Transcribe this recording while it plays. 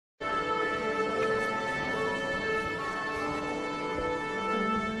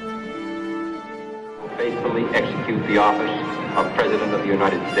faithfully execute the office of President of the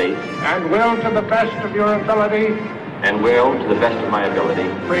United States. And will, to the best of your ability, and will, to the best of my ability,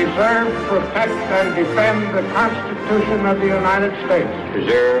 preserve, protect, and defend the Constitution of the United States.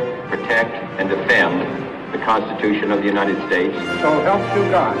 Preserve, protect, and defend the Constitution of the United States. So help you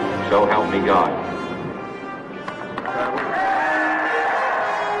God. So help me God.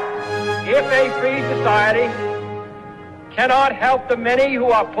 If a free society cannot help the many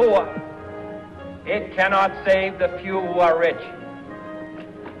who are poor, it cannot save the few who are rich.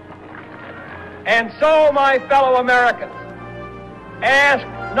 And so, my fellow Americans, ask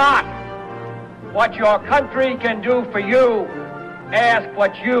not what your country can do for you, ask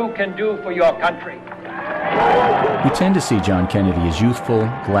what you can do for your country. We tend to see John Kennedy as youthful,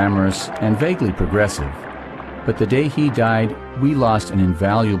 glamorous, and vaguely progressive. But the day he died, we lost an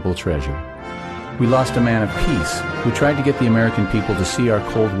invaluable treasure. We lost a man of peace who tried to get the American people to see our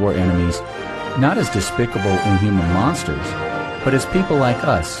Cold War enemies not as despicable, inhuman monsters, but as people like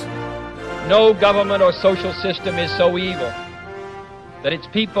us. No government or social system is so evil that its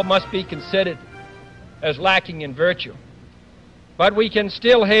people must be considered as lacking in virtue. But we can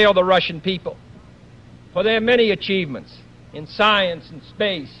still hail the Russian people for their many achievements in science and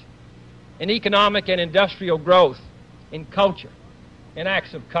space, in economic and industrial growth, in culture, in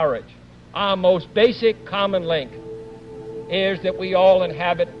acts of courage. Our most basic common link is that we all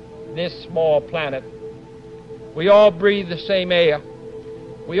inhabit this small planet. We all breathe the same air.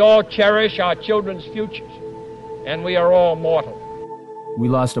 We all cherish our children's futures, and we are all mortal. We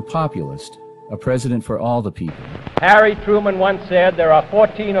lost a populist, a president for all the people. Harry Truman once said there are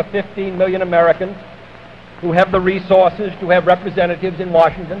 14 or 15 million Americans who have the resources to have representatives in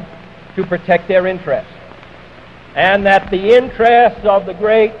Washington to protect their interests, and that the interests of the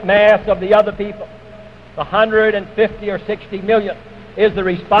great mass of the other people, the 150 or 60 million, is the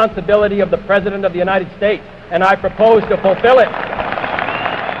responsibility of the President of the United States, and I propose to fulfill it.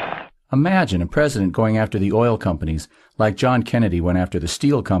 Imagine a president going after the oil companies like John Kennedy went after the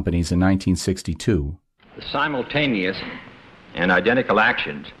steel companies in 1962. The simultaneous and identical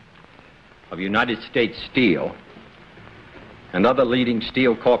actions of United States Steel and other leading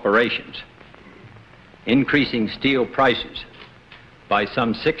steel corporations, increasing steel prices by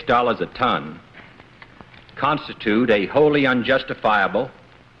some $6 a ton, constitute a wholly unjustifiable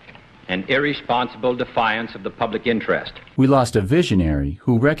and irresponsible defiance of the public interest. We lost a visionary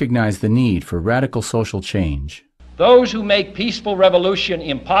who recognized the need for radical social change. Those who make peaceful revolution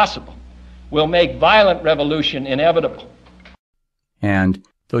impossible will make violent revolution inevitable. And,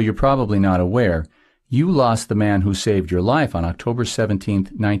 though you're probably not aware, you lost the man who saved your life on October 17,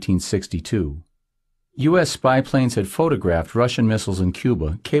 1962. U.S. spy planes had photographed Russian missiles in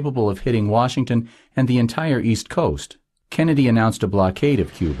Cuba capable of hitting Washington and the entire East Coast. Kennedy announced a blockade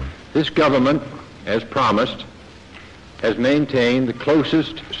of Cuba. This government, as promised, has maintained the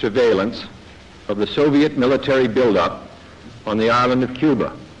closest surveillance of the Soviet military buildup on the island of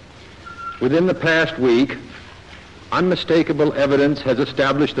Cuba. Within the past week, unmistakable evidence has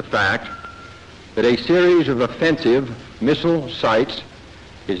established the fact that a series of offensive missile sites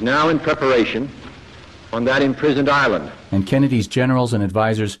is now in preparation on that imprisoned island. And Kennedy's generals and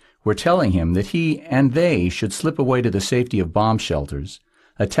advisors were telling him that he and they should slip away to the safety of bomb shelters,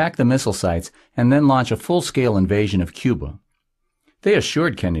 attack the missile sites, and then launch a full-scale invasion of Cuba. They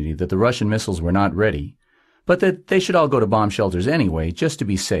assured Kennedy that the Russian missiles were not ready, but that they should all go to bomb shelters anyway, just to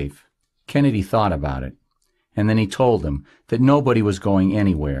be safe. Kennedy thought about it, and then he told them that nobody was going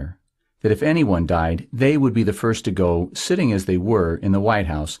anywhere, that if anyone died, they would be the first to go, sitting as they were in the White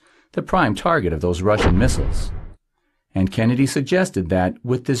House, the prime target of those Russian missiles. And Kennedy suggested that,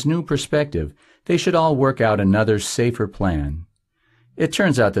 with this new perspective, they should all work out another, safer plan. It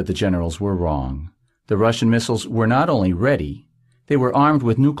turns out that the generals were wrong. The Russian missiles were not only ready, they were armed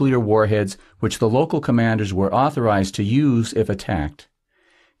with nuclear warheads which the local commanders were authorized to use if attacked.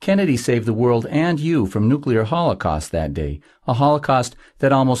 Kennedy saved the world and you from nuclear holocaust that day, a holocaust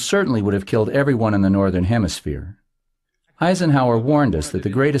that almost certainly would have killed everyone in the Northern Hemisphere. Eisenhower warned us that the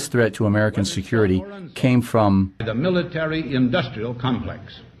greatest threat to American security came from the military-industrial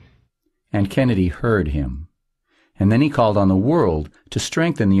complex. And Kennedy heard him. And then he called on the world to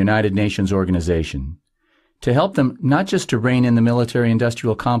strengthen the United Nations organization, to help them not just to rein in the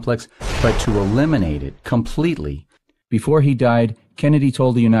military-industrial complex, but to eliminate it completely. Before he died, Kennedy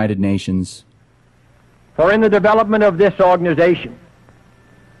told the United Nations, For in the development of this organization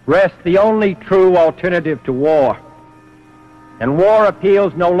rests the only true alternative to war. And war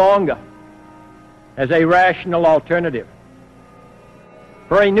appeals no longer as a rational alternative.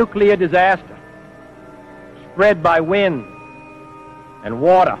 For a nuclear disaster spread by wind and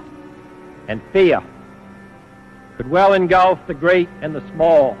water and fear could well engulf the great and the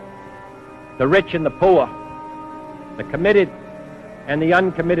small, the rich and the poor, the committed and the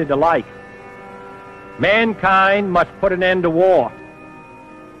uncommitted alike. Mankind must put an end to war,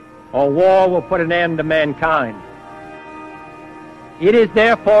 or war will put an end to mankind. It is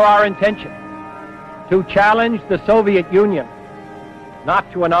therefore our intention to challenge the Soviet Union,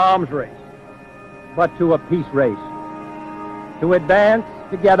 not to an arms race, but to a peace race, to advance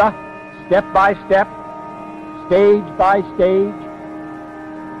together, step by step, stage by stage,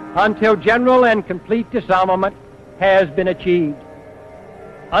 until general and complete disarmament has been achieved.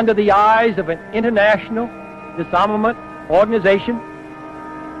 Under the eyes of an international disarmament organization,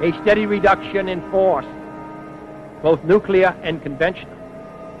 a steady reduction in force, both nuclear and conventional,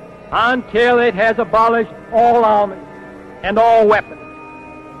 until it has abolished all armies and all weapons,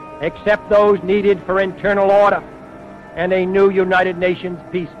 except those needed for internal order and a new United Nations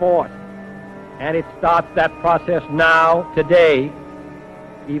peace force. And it starts that process now, today,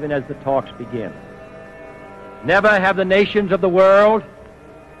 even as the talks begin. Never have the nations of the world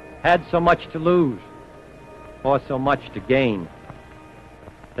had so much to lose or so much to gain.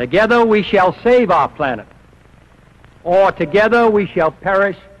 Together we shall save our planet, or together we shall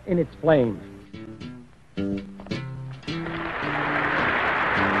perish in its flames.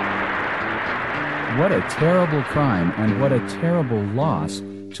 What a terrible crime and what a terrible loss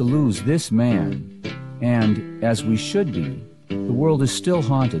to lose this man. And, as we should be, the world is still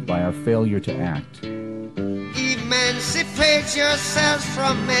haunted by our failure to act. Emancipate yourselves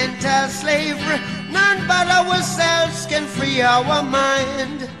from mental slavery. None but ourselves can free our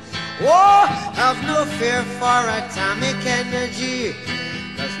mind. Oh, have no fear for atomic energy,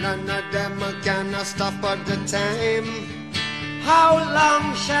 'cause none of them can stop at the time. How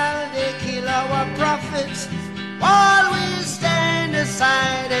long shall they kill our prophets while we stand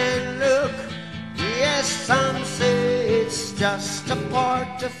aside and look? Yes, some say it's just a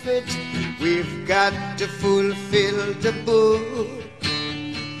part of it. We've got to fulfill the book.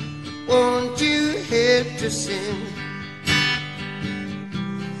 Won't you help to sing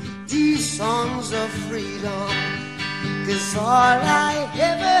these songs of freedom? 'Cause all I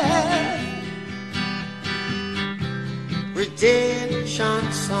ever had,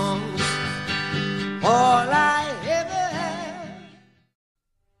 redemption songs, all I ever had.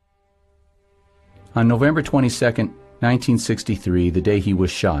 On November 22, 1963, the day he was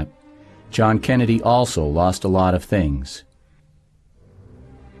shot, John Kennedy also lost a lot of things.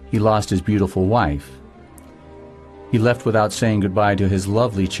 He lost his beautiful wife. He left without saying goodbye to his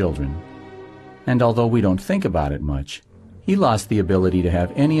lovely children. And although we don't think about it much, he lost the ability to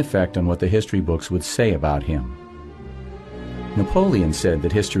have any effect on what the history books would say about him. Napoleon said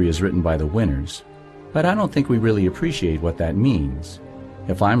that history is written by the winners, but I don't think we really appreciate what that means.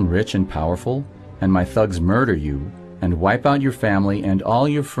 If I'm rich and powerful, and my thugs murder you, and wipe out your family and all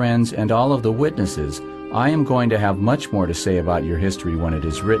your friends and all of the witnesses, I am going to have much more to say about your history when it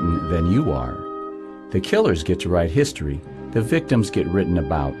is written than you are. The killers get to write history, the victims get written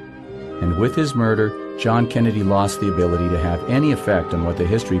about. And with his murder, John Kennedy lost the ability to have any effect on what the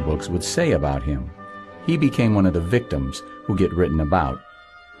history books would say about him. He became one of the victims who get written about.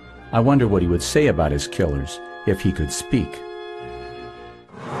 I wonder what he would say about his killers if he could speak.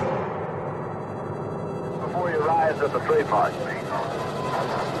 Before you rise at the trademark,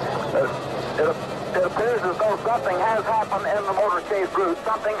 it appears as though something has happened in the motorcade route.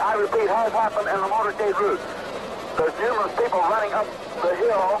 Something, I repeat, has happened in the motorcade route. There's numerous people running up the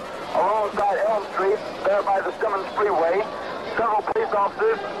hill alongside Elm Street, there by the Simmons Freeway. Several police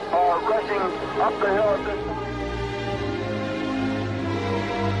officers are rushing up the hill at this time.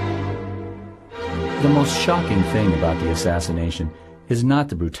 The most shocking thing about the assassination is not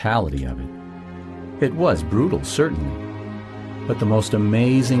the brutality of it. It was brutal, certainly. But the most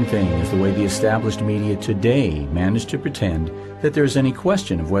amazing thing is the way the established media today managed to pretend that there's any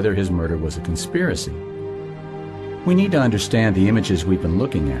question of whether his murder was a conspiracy. We need to understand the images we've been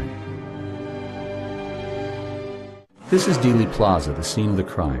looking at. This is Dealey Plaza, the scene of the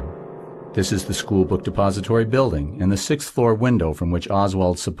crime. This is the School Book Depository building and the 6th floor window from which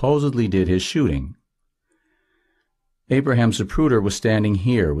Oswald supposedly did his shooting. Abraham Zapruder was standing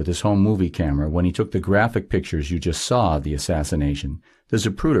here with his home movie camera when he took the graphic pictures you just saw of the assassination, the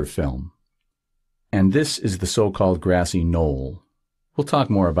Zapruder film. And this is the so-called grassy knoll. We'll talk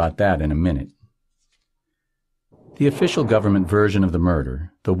more about that in a minute. The official government version of the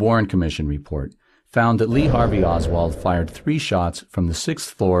murder, the Warren Commission report, found that Lee Harvey Oswald fired 3 shots from the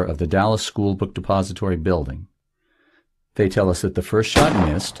 6th floor of the Dallas School Book Depository building. They tell us that the first shot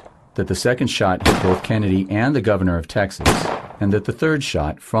missed, that the second shot hit both Kennedy and the governor of Texas, and that the third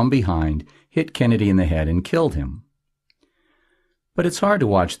shot, from behind, hit Kennedy in the head and killed him. But it's hard to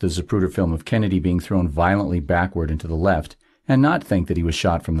watch the Zapruder film of Kennedy being thrown violently backward and to the left and not think that he was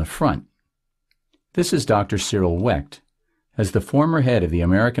shot from the front. This is Dr. Cyril Wecht. As the former head of the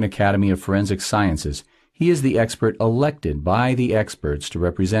American Academy of Forensic Sciences, he is the expert elected by the experts to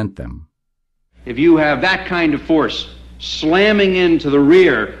represent them. If you have that kind of force slamming into the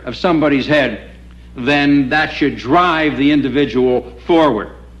rear of somebody's head, then that should drive the individual forward.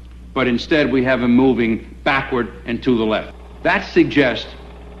 But instead we have him moving backward and to the left. That suggests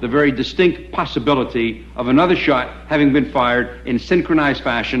the very distinct possibility of another shot having been fired in synchronized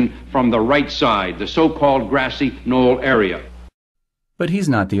fashion from the right side, the so-called grassy knoll area. But he's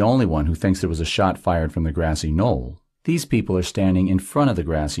not the only one who thinks there was a shot fired from the grassy knoll. These people are standing in front of the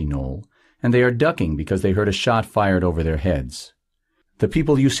grassy knoll, and they are ducking because they heard a shot fired over their heads. The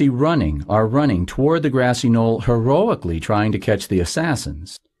people you see running are running toward the grassy knoll, heroically trying to catch the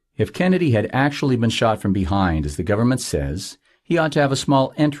assassins. If Kennedy had actually been shot from behind, as the government says, he ought to have a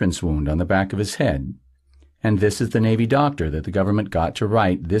small entrance wound on the back of his head. And this is the Navy doctor that the government got to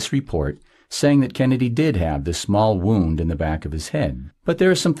write this report, saying that Kennedy did have this small wound in the back of his head. But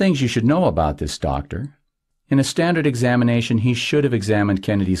there are some things you should know about this doctor. In a standard examination, he should have examined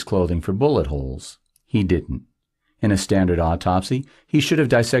Kennedy's clothing for bullet holes. He didn't. In a standard autopsy, he should have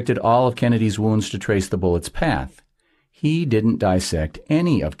dissected all of Kennedy's wounds to trace the bullet's path. He didn't dissect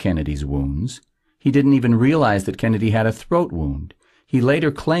any of Kennedy's wounds. He didn't even realize that Kennedy had a throat wound. He later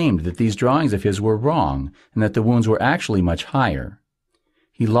claimed that these drawings of his were wrong and that the wounds were actually much higher.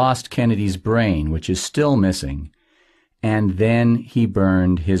 He lost Kennedy's brain, which is still missing, and then he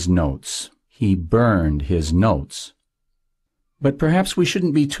burned his notes. He burned his notes. But perhaps we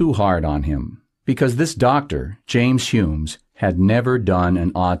shouldn't be too hard on him, because this doctor, James Humes, had never done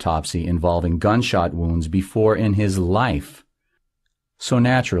an autopsy involving gunshot wounds before in his life. So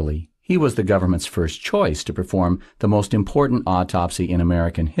naturally, he was the government's first choice to perform the most important autopsy in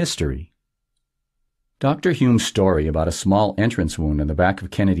American history. Dr. Humes' story about a small entrance wound on the back of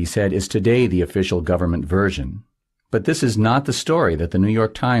Kennedy's head is today the official government version. But this is not the story that the New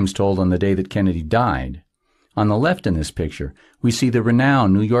York Times told on the day that Kennedy died. On the left in this picture, we see the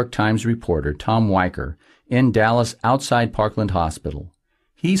renowned New York Times reporter Tom Weicker in Dallas outside Parkland Hospital.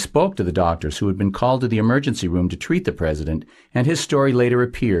 He spoke to the doctors who had been called to the emergency room to treat the president, and his story later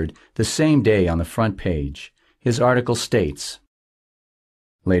appeared the same day on the front page. His article states,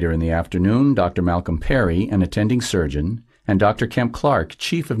 "Later in the afternoon, Dr. Malcolm Perry, an attending surgeon, and Dr. Kemp Clark,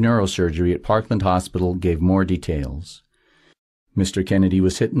 chief of neurosurgery at Parkland Hospital, gave more details. Mr. Kennedy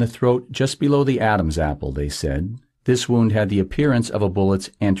was hit in the throat just below the Adam's apple, they said. This wound had the appearance of a bullet's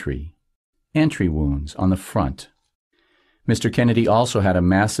entry. Entry wounds on the front. Mr. Kennedy also had a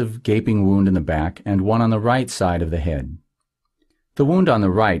massive gaping wound in the back and one on the right side of the head. The wound on the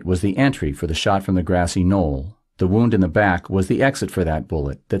right was the entry for the shot from the grassy knoll. The wound in the back was the exit for that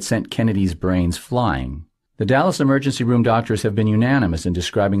bullet that sent Kennedy's brains flying. The Dallas emergency room doctors have been unanimous in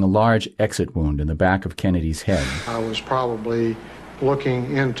describing a large exit wound in the back of Kennedy's head." I was probably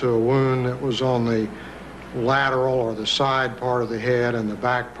looking into a wound that was on the lateral or the side part of the head and the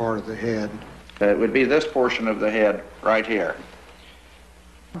back part of the head. It would be this portion of the head right here.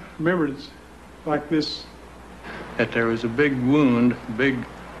 Remember, it's like this, that there was a big wound, big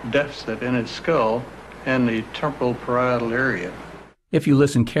deficit in his skull and the temporal parietal area. If you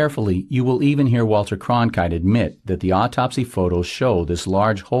listen carefully, you will even hear Walter Cronkite admit that the autopsy photos show this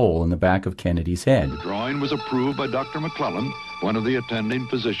large hole in the back of Kennedy's head. The drawing was approved by Dr. McClellan, one of the attending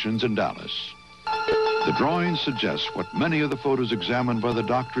physicians in Dallas. The drawing suggests what many of the photos examined by the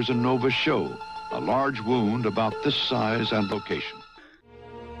doctors in Nova show, a large wound about this size and location.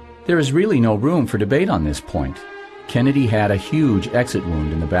 There is really no room for debate on this point. Kennedy had a huge exit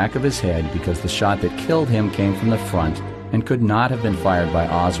wound in the back of his head because the shot that killed him came from the front and could not have been fired by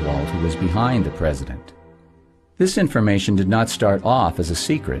Oswald, who was behind the president. This information did not start off as a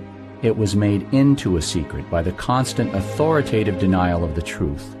secret. It was made into a secret by the constant authoritative denial of the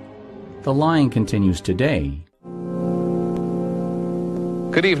truth. The lying continues today.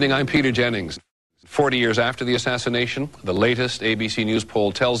 Good evening, I'm Peter Jennings. 40 years after the assassination, the latest ABC News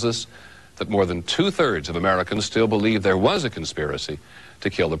poll tells us that more than 2/3 of Americans still believe there was a conspiracy to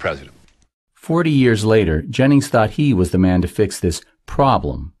kill the president. 40 years later, Jennings thought he was the man to fix this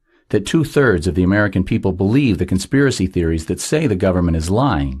problem, that 2/3 of the American people believe the conspiracy theories that say the government is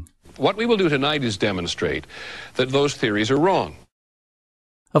lying. What we will do tonight is demonstrate that those theories are wrong.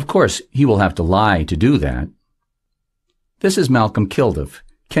 Of course, he will have to lie to do that. This is Malcolm Kilduff,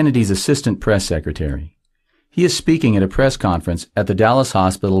 Kennedy's assistant press secretary. He is speaking at a press conference at the Dallas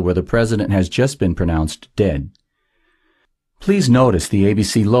hospital where the president has just been pronounced dead. Please notice the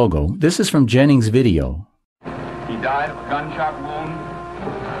ABC logo. This is from Jennings' video. He died of a gunshot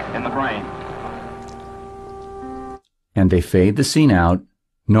wound in the brain. And they fade the scene out.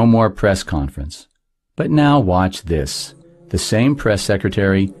 No more press conference. But now watch this. The same press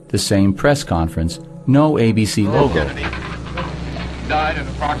secretary, the same press conference, no ABC logo. Kennedy died at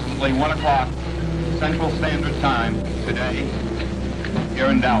approximately 1 o'clock Central Standard Time today here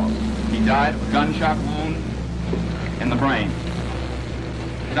in Dallas. He died of a gunshot wound in the brain.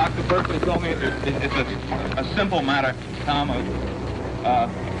 Dr. Berkeley told me it's a simple matter, Tom, of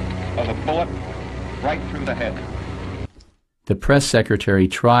a bullet right through the head. The press secretary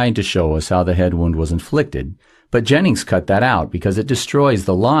tried to show us how the head wound was inflicted, but Jennings cut that out because it destroys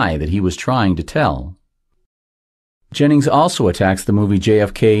the lie that he was trying to tell. Jennings also attacks the movie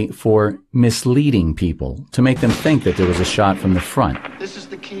JFK for misleading people, to make them think that there was a shot from the front. This is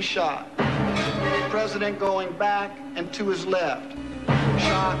the key shot. The president going back and to his left.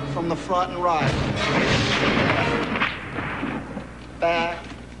 Shot from the front and right. Back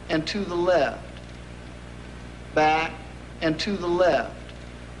and to the left. Back and to the left.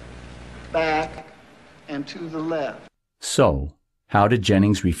 Back and to the left. So, how did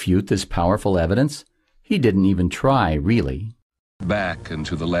Jennings refute this powerful evidence? He didn't even try, really. Back and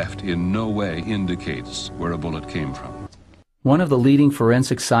to the left in no way indicates where a bullet came from. One of the leading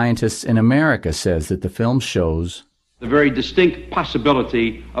forensic scientists in America says that the film shows the very distinct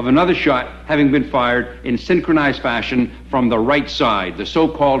possibility of another shot having been fired in synchronized fashion from the right side, the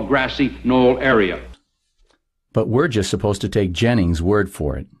so-called grassy knoll area. But we're just supposed to take Jennings' word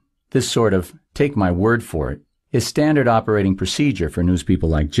for it. This sort of take my word for it is standard operating procedure for newspeople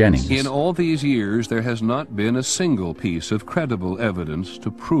like Jennings. In all these years, there has not been a single piece of credible evidence to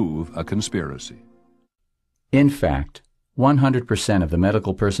prove a conspiracy. In fact, 100% of the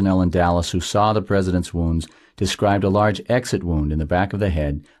medical personnel in Dallas who saw the president's wounds described a large exit wound in the back of the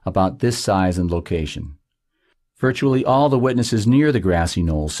head about this size and location. Virtually all the witnesses near the grassy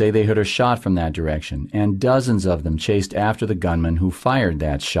knoll say they heard a shot from that direction, and dozens of them chased after the gunman who fired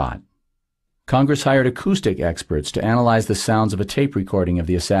that shot. Congress hired acoustic experts to analyze the sounds of a tape recording of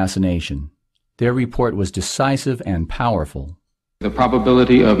the assassination. Their report was decisive and powerful. The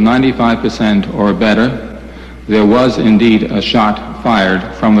probability of 95% or better, there was indeed a shot fired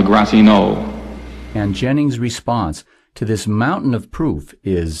from the grassy knoll. And Jennings' response to this mountain of proof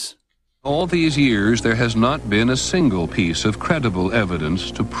is, all these years, there has not been a single piece of credible evidence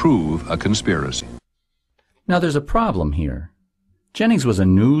to prove a conspiracy. Now there's a problem here. Jennings was a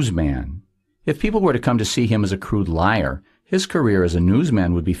newsman. If people were to come to see him as a crude liar, his career as a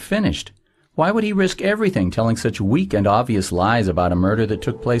newsman would be finished. Why would he risk everything telling such weak and obvious lies about a murder that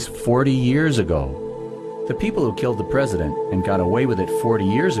took place 40 years ago? The people who killed the president and got away with it 40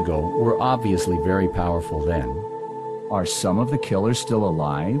 years ago were obviously very powerful then. Are some of the killers still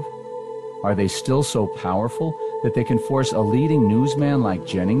alive? Are they still so powerful that they can force a leading newsman like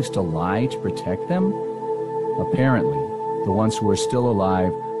Jennings to lie to protect them? Apparently, the ones who are still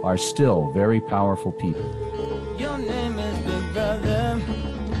alive are still very powerful people. Your name is Big Brother.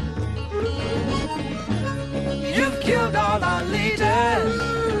 You've killed all our leaders.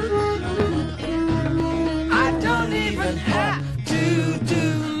 I don't even have to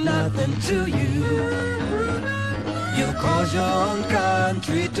do nothing to you. You cause your own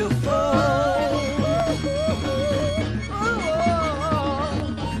country to fall.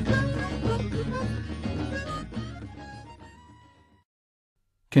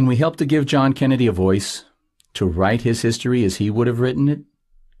 Can we help to give John Kennedy a voice? To write his history as he would have written it?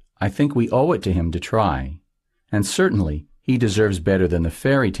 I think we owe it to him to try. And certainly, he deserves better than the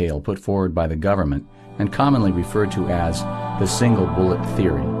fairy tale put forward by the government and commonly referred to as the single bullet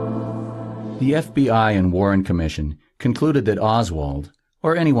theory. The FBI and Warren Commission concluded that Oswald,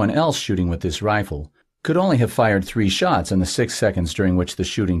 or anyone else shooting with this rifle, could only have fired 3 shots in the 6 seconds during which the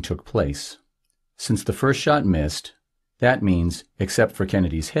shooting took place. Since the first shot missed, that means, except for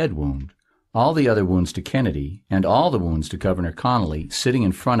Kennedy's head wound, all the other wounds to Kennedy and all the wounds to Governor Connally sitting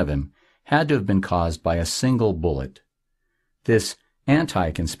in front of him had to have been caused by a single bullet. This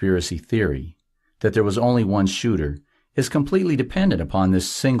anti-conspiracy theory, that there was only one shooter, is completely dependent upon this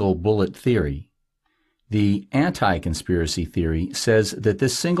single bullet theory. The anti-conspiracy theory says that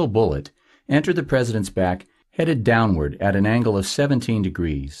this single bullet entered the president's back headed downward at an angle of 17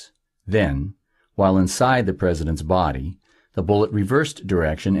 degrees. Then, while inside the president's body, the bullet reversed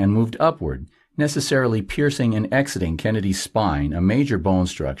direction and moved upward, necessarily piercing and exiting Kennedy's spine, a major bone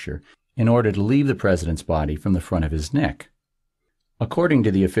structure, in order to leave the president's body from the front of his neck. According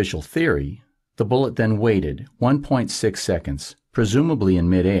to the official theory, the bullet then waited 1.6 seconds, presumably in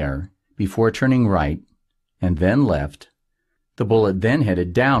midair, before turning right, and then left, The bullet then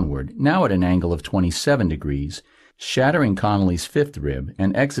headed downward, now at an angle of 27 degrees, shattering Connolly's fifth rib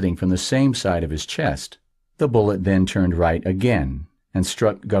and exiting from the same side of his chest. The bullet then turned right again and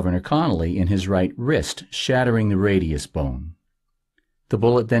struck Governor Connolly in his right wrist, shattering the radius bone. The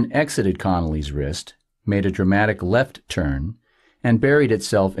bullet then exited Connolly's wrist, made a dramatic left turn, and buried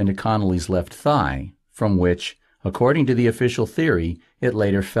itself into Connolly's left thigh, from which, according to the official theory, it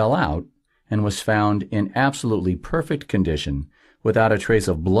later fell out and was found in absolutely perfect condition, without a trace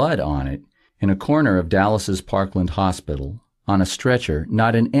of blood on it, in a corner of Dallas's Parkland Hospital, on a stretcher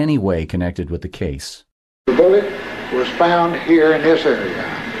not in any way connected with the case. The bullet was found here in this area,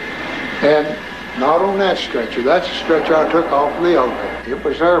 and not on that stretcher. That's the stretcher I took off the elevator. It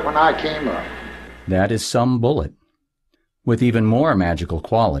was there when I came up. That is some bullet, with even more magical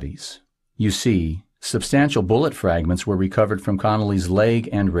qualities. You see, substantial bullet fragments were recovered from Connolly's leg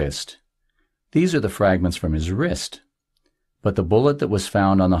and wrist. These are the fragments from his wrist. But the bullet that was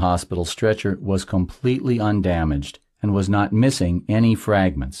found on the hospital stretcher was completely undamaged and was not missing any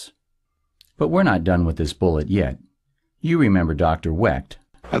fragments. But we're not done with this bullet yet. You remember Dr. Wecht.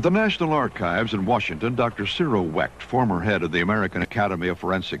 At the National Archives in Washington, Dr. Cyril Wecht, former head of the American Academy of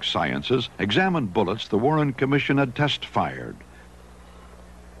Forensic Sciences, examined bullets the Warren Commission had test-fired.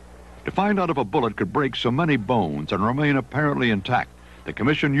 To find out if a bullet could break so many bones and remain apparently intact, the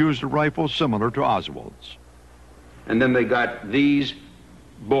Commission used a rifle similar to Oswald's. And then they got these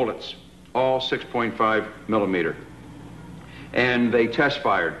bullets, all 6.5 millimeter. And they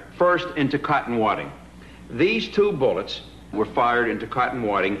test-fired, first into cotton wadding. These two bullets were fired into cotton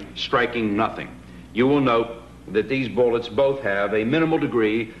wadding, striking nothing. You will note that these bullets both have a minimal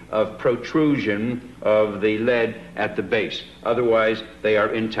degree of protrusion of the lead at the base. Otherwise, they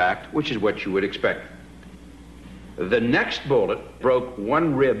are intact, which is what you would expect. The next bullet broke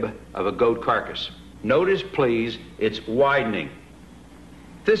one rib of a goat carcass. Notice, please, it's widening.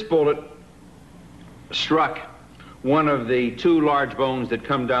 This bullet struck one of the two large bones that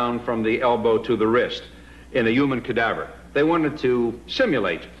come down from the elbow to the wrist in a human cadaver. They wanted to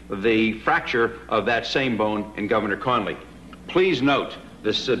simulate the fracture of that same bone in Governor Connolly. Please note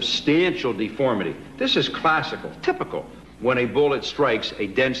the substantial deformity. This is classical, typical, when a bullet strikes a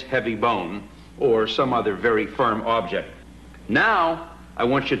dense, heavy bone or some other very firm object. Now, I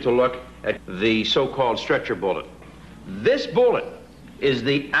want you to look at the so-called stretcher bullet. This bullet is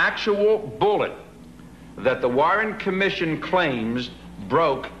the actual bullet that the Warren Commission claims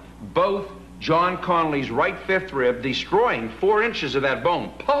broke both John Connolly's right fifth rib, destroying 4 inches of that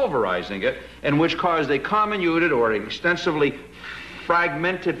bone, pulverizing it, and which caused a comminuted or extensively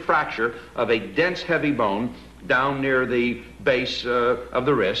fragmented fracture of a dense, heavy bone down near the base of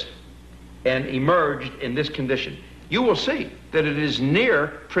the wrist, and emerged in this condition. You will see that it is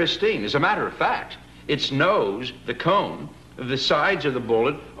near pristine. As a matter of fact, its nose, the cone, the sides of the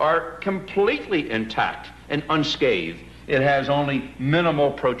bullet are completely intact and unscathed. It has only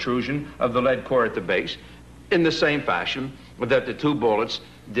minimal protrusion of the lead core at the base, in the same fashion that the two bullets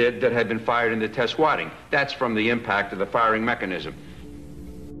did that had been fired in the test wadding. That's from the impact of the firing mechanism.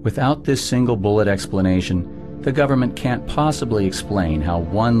 Without this single bullet explanation, the government can't possibly explain how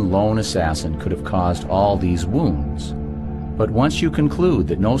one lone assassin could have caused all these wounds. But once you conclude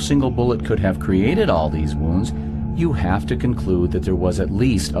that no single bullet could have created all these wounds, you have to conclude that there was at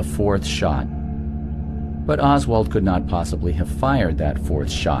least a fourth shot. But Oswald could not possibly have fired that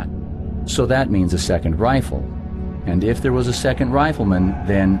fourth shot. So that means a second rifle. And if there was a second rifleman,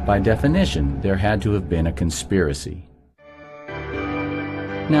 then, by definition, there had to have been a conspiracy.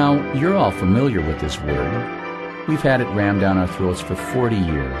 Now, you're all familiar with this word. We've had it rammed down our throats for 40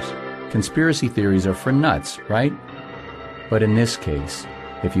 years. Conspiracy theories are for nuts, right? But in this case,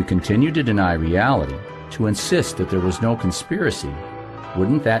 if you continue to deny reality, to insist that there was no conspiracy,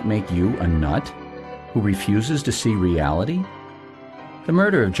 wouldn't that make you a nut who refuses to see reality? The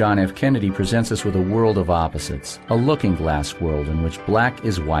murder of John F. Kennedy presents us with a world of opposites, a looking-glass world in which black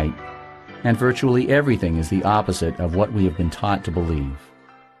is white, and virtually everything is the opposite of what we have been taught to believe.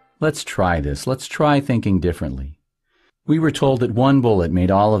 Let's try this. Let's try thinking differently. We were told that one bullet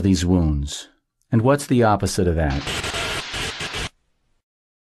made all of these wounds. And what's the opposite of that?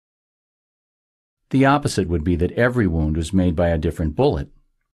 The opposite would be that every wound was made by a different bullet.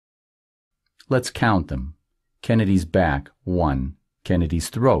 Let's count them. Kennedy's back, 1. Kennedy's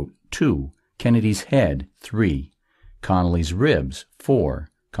throat, 2. Kennedy's head, 3. Connolly's ribs, 4.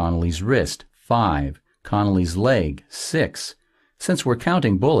 Connolly's wrist, 5. Connolly's leg, 6. Since we're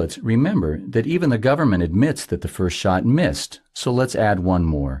counting bullets, remember that even the government admits that the first shot missed. So let's add one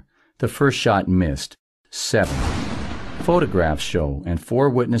more. The first shot missed, 7. Photographs show, and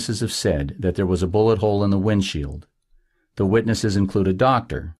 4 witnesses have said, that there was a bullet hole in the windshield. The witnesses include a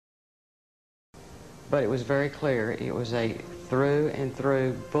doctor. But it was very clear. It was a through and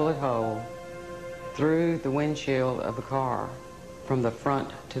through bullet hole through the windshield of the car from the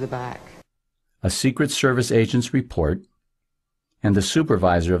front to the back. A Secret Service agent's report, and the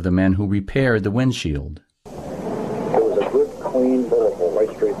supervisor of the men who repaired the windshield. It was a good, clean bullet hole right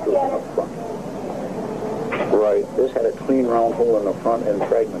straight through from the front. Right. This had a clean round hole in the front and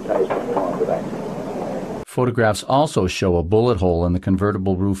fragmentized from the front to the back. Photographs also show a bullet hole in the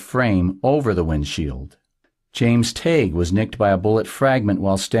convertible roof frame over the windshield. James Tague was nicked by a bullet fragment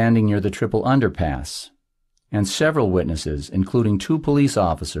while standing near the triple underpass. And several witnesses, including 2 police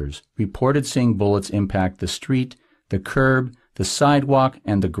officers, reported seeing bullets impact the street, the curb, the sidewalk,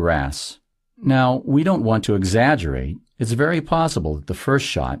 and the grass. Now, we don't want to exaggerate. It's very possible that the first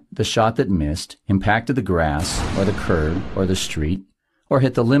shot, the shot that missed, impacted the grass, or the curb, or the street, or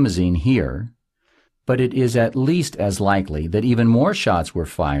hit the limousine here. But it is at least as likely that even more shots were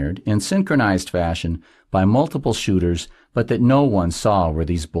fired in synchronized fashion by multiple shooters, but that no one saw where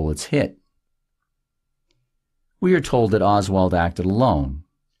these bullets hit. We are told that Oswald acted alone.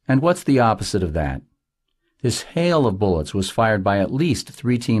 And what's the opposite of that? This hail of bullets was fired by at least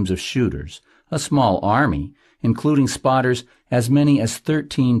 3 teams of shooters, a small army, including spotters, as many as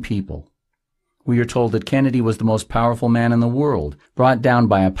 13 people. We are told that Kennedy was the most powerful man in the world, brought down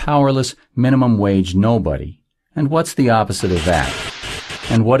by a powerless, minimum-wage nobody. And what's the opposite of that?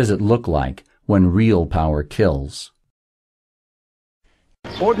 And what does it look like when real power kills?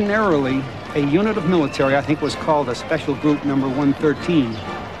 Ordinarily, a unit of military, I think was called a Special Group Number 113,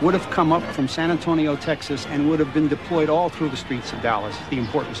 would have come up from San Antonio, Texas, and would have been deployed all through the streets of Dallas, the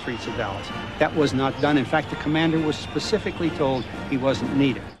important streets of Dallas. That was not done. In fact, the commander was specifically told he wasn't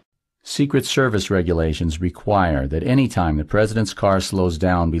needed. Secret Service regulations require that any time the president's car slows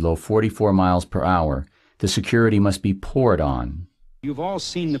down below 44 miles per hour, the security must be poured on. You've all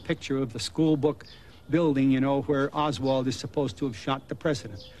seen the picture of the school book building, you know, where Oswald is supposed to have shot the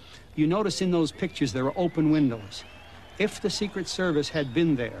president. You notice in those pictures there are open windows. If the Secret Service had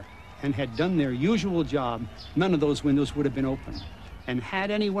been there and had done their usual job, none of those windows would have been open. And had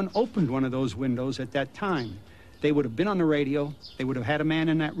anyone opened one of those windows at that time, they would have been on the radio, they would have had a man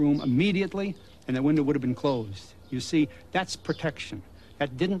in that room immediately, and the window would have been closed. You see, that's protection.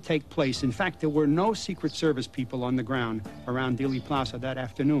 That didn't take place. In fact, there were no Secret Service people on the ground around Dealey Plaza that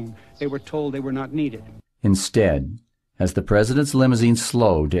afternoon. They were told they were not needed. Instead, as the president's limousine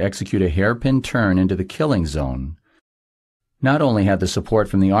slowed to execute a hairpin turn into the killing zone, not only had the support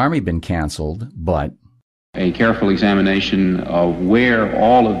from the Army been canceled, but a careful examination of where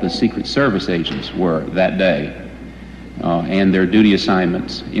all of the Secret Service agents were that day and their duty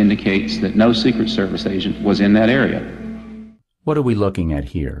assignments indicates that no Secret Service agent was in that area. What are we looking at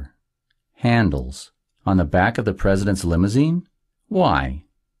here? Handles on the back of the president's limousine? Why?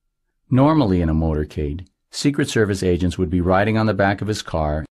 Normally in a motorcade, Secret Service agents would be riding on the back of his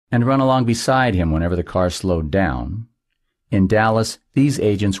car and run along beside him whenever the car slowed down. In Dallas, these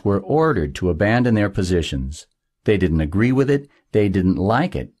agents were ordered to abandon their positions. They didn't agree with it, they didn't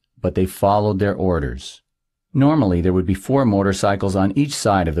like it, but they followed their orders. Normally, there would be 4 motorcycles on each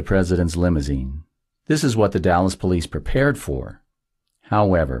side of the president's limousine. This is what the Dallas police prepared for.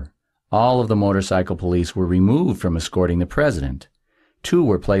 However, all of the motorcycle police were removed from escorting the president. 2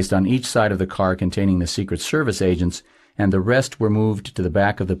 were placed on each side of the car containing the Secret Service agents, and the rest were moved to the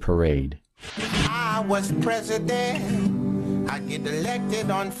back of the parade. I was president. I get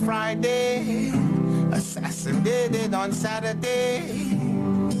elected on Friday, assassinated on Saturday.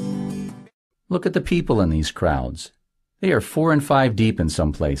 Look at the people in these crowds. They are 4 and 5 deep in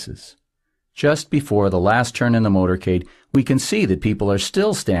some places. Just before the last turn in the motorcade, we can see that people are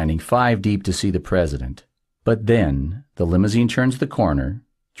still standing 5 deep to see the president. But then the limousine turns the corner,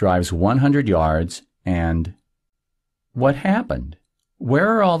 drives 100 yards, and what happened? Where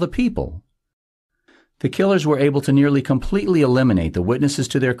are all the people? The killers were able to nearly completely eliminate the witnesses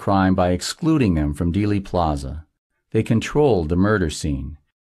to their crime by excluding them from Dealey Plaza. They controlled the murder scene.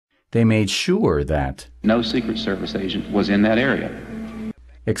 They made sure that no Secret Service agent was in that area,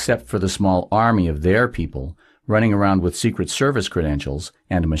 except for the small army of their people running around with Secret Service credentials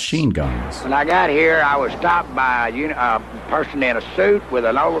and machine guns. When I got here, I was stopped by a person in a suit with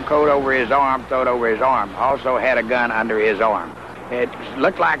an overcoat over his arm, thrown over his arm. Also had a gun under his arm. It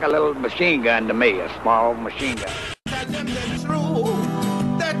looked like a little machine gun to me, a small machine gun. Tell them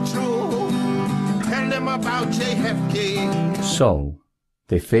the truth. Tell them about JFK. So,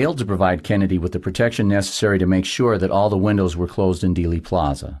 they failed to provide Kennedy with the protection necessary to make sure that all the windows were closed in Dealey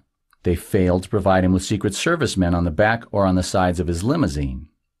Plaza. They failed to provide him with Secret Service men on the back or on the sides of his limousine.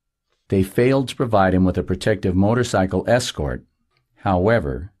 They failed to provide him with a protective motorcycle escort.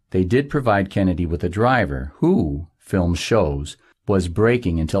 However, they did provide Kennedy with a driver who, film shows, was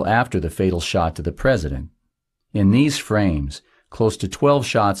braking until after the fatal shot to the president. In these frames, close to 12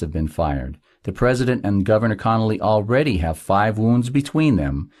 shots have been fired. The president and Governor Connally already have 5 wounds between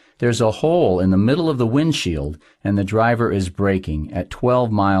them. There's a hole in the middle of the windshield, and the driver is braking at 12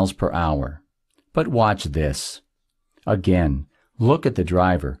 miles per hour. But watch this. Again, look at the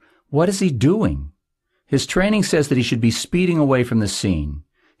driver. What is he doing? His training says that he should be speeding away from the scene.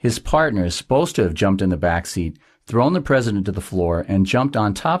 His partner is supposed to have jumped in the back seat, thrown the president to the floor, and jumped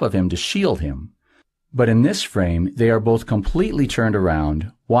on top of him to shield him. But in this frame, they are both completely turned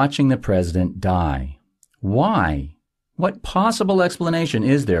around, watching the president die. Why? What possible explanation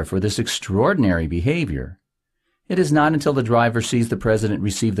is there for this extraordinary behavior? It is not until the driver sees the president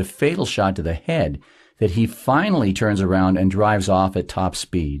receive the fatal shot to the head that he finally turns around and drives off at top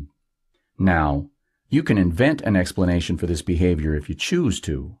speed. Now, you can invent an explanation for this behavior if you choose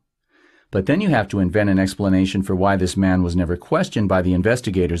to. But then you have to invent an explanation for why this man was never questioned by the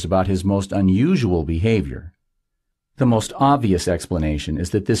investigators about his most unusual behavior. The most obvious explanation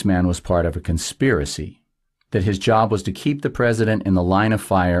is that this man was part of a conspiracy, that his job was to keep the president in the line of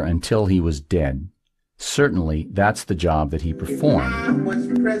fire until he was dead. Certainly, that's the job that he performed. If I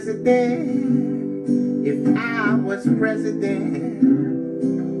was president,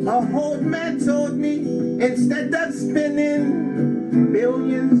 a old man told me, instead of spending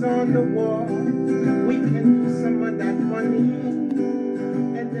billions on the war, we can use some of that money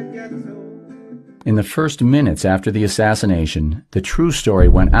in the ghetto. In the first minutes after the assassination, the true story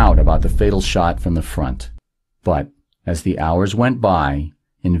went out about the fatal shot from the front. But, as the hours went by,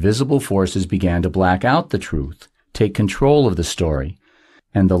 invisible forces began to black out the truth, take control of the story,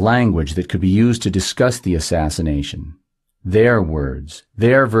 and the language that could be used to discuss the assassination. Their words,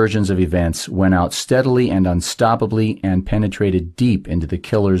 their versions of events went out steadily and unstoppably and penetrated deep into the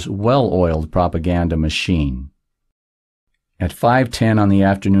killer's well-oiled propaganda machine. At 5:10 on the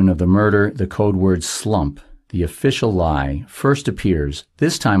afternoon of the murder, the code word slump, the official lie, first appears,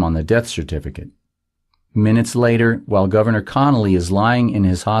 this time on the death certificate. Minutes later, while Governor Connally is lying in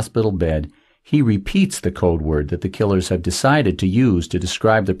his hospital bed, he repeats the code word that the killers have decided to use to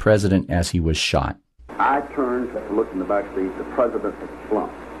describe the president as he was shot. I turned to look in the back seat. The president had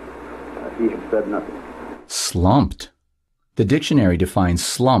slumped. He had said nothing. Slumped. The dictionary defines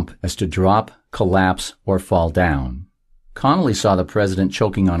slump as to drop, collapse, or fall down. Connally saw the president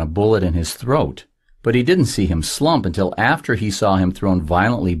choking on a bullet in his throat, but he didn't see him slump until after he saw him thrown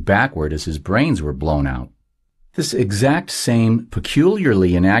violently backward as his brains were blown out. This exact same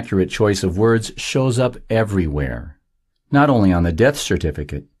peculiarly inaccurate choice of words shows up everywhere, not only on the death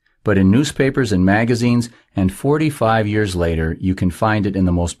certificate, but in newspapers and magazines, and 45 years later you can find it in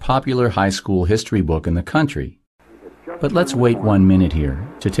the most popular high school history book in the country. But let's wait 1 minute here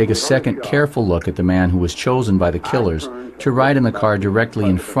to take a second careful look at the man who was chosen by the killers to ride in the car directly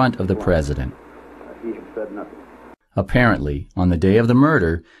in front of the president. Apparently, on the day of the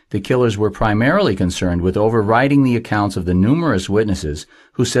murder, the killers were primarily concerned with overriding the accounts of the numerous witnesses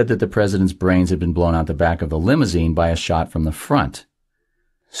who said that the president's brains had been blown out the back of the limousine by a shot from the front.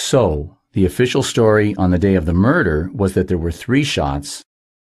 So, the official story on the day of the murder was that there were 3 shots,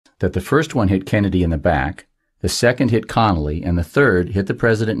 that the first one hit Kennedy in the back, the second hit Connally, and the third hit the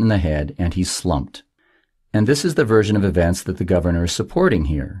president in the head, and he slumped. And this is the version of events that the governor is supporting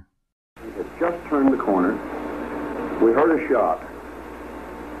here. He had just turned the corner. We heard a shot.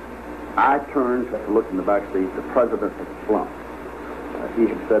 I turned to look in the back seat. The president had slumped. He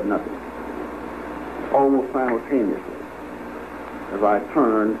had said nothing. Almost simultaneously, as I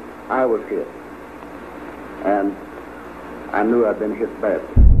turned, I was hit. And I knew I'd been hit badly.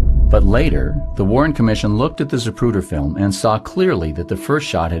 But later, the Warren Commission looked at the Zapruder film and saw clearly that the first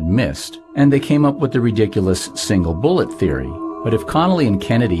shot had missed, and they came up with the ridiculous single bullet theory. But if Connally and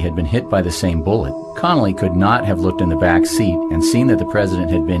Kennedy had been hit by the same bullet, Connally could not have looked in the back seat and seen that the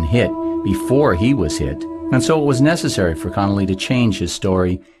president had been hit before he was hit, and so it was necessary for Connally to change his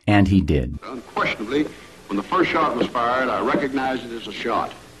story, and he did. Unquestionably, when the first shot was fired, I recognized it as a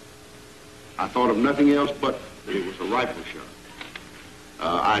shot. I thought of nothing else but that it was a rifle shot.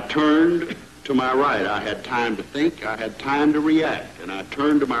 I turned to my right. I had time to think. I had time to react. And I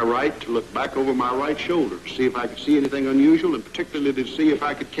turned to my right to look back over my right shoulder to see if I could see anything unusual, and particularly to see if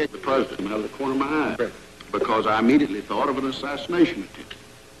I could catch the president out of the corner of my eye. Because I immediately thought of an assassination attempt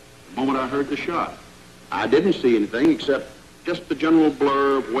the moment I heard the shot. I didn't see anything except just the general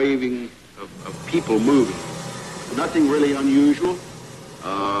blur of waving of people moving. Nothing really unusual.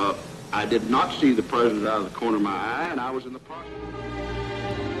 I did not see the president out of the corner of my eye, and I was in the process.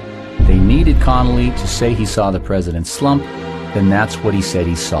 needed Connally to say he saw the president slump, then that's what he said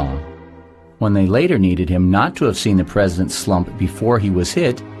he saw. When they later needed him not to have seen the president slump before he was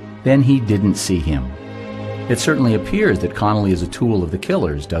hit, then he didn't see him. It certainly appears that Connally is a tool of the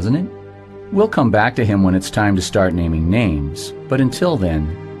killers, doesn't it? We'll come back to him when it's time to start naming names, but until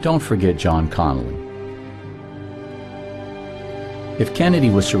then, don't forget John Connally. If Kennedy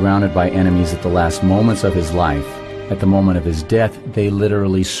was surrounded by enemies at the last moments of his life, at the moment of his death, they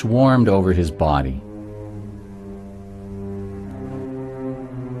literally swarmed over his body.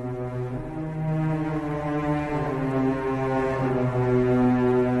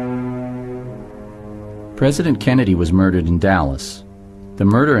 President Kennedy was murdered in Dallas. The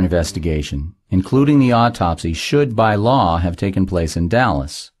murder investigation, including the autopsy, should by law have taken place in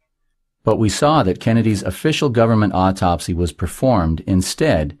Dallas. But we saw that Kennedy's official government autopsy was performed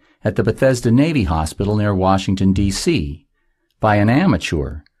instead at the Bethesda Navy Hospital near Washington, D.C., by an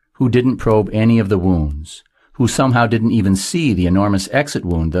amateur who didn't probe any of the wounds, who somehow didn't even see the enormous exit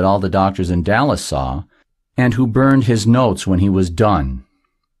wound that all the doctors in Dallas saw, and who burned his notes when he was done.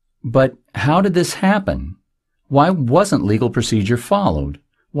 But how did this happen? Why wasn't legal procedure followed?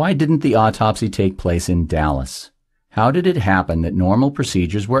 Why didn't the autopsy take place in Dallas? How did it happen that normal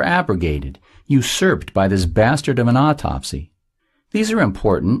procedures were abrogated, usurped by this bastard of an autopsy? These are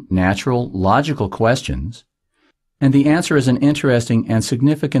important, natural, logical questions, and the answer is an interesting and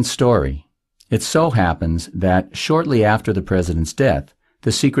significant story. It so happens that shortly after the president's death,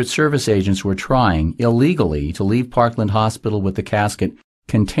 the Secret Service agents were trying illegally to leave Parkland Hospital with the casket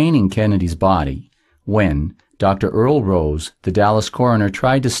containing Kennedy's body when Dr. Earl Rose, the Dallas coroner,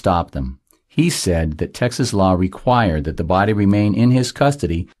 tried to stop them. He said that Texas law required that the body remain in his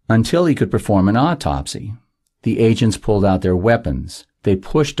custody until he could perform an autopsy. The agents pulled out their weapons. They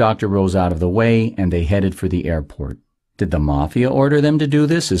pushed Dr. Rose out of the way, and they headed for the airport. Did the Mafia order them to do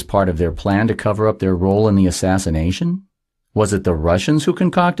this as part of their plan to cover up their role in the assassination? Was it the Russians who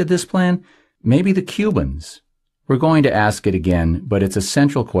concocted this plan? Maybe the Cubans? We're going to ask it again, but it's a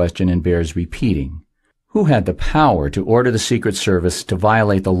central question and bears repeating. Who had the power to order the Secret Service to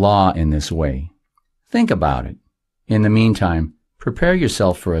violate the law in this way? Think about it. In the meantime, prepare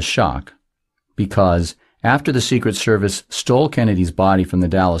yourself for a shock, because after the Secret Service stole Kennedy's body from the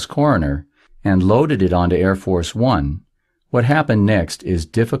Dallas coroner and loaded it onto Air Force One, what happened next is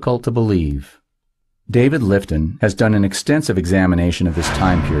difficult to believe. David Lifton has done an extensive examination of this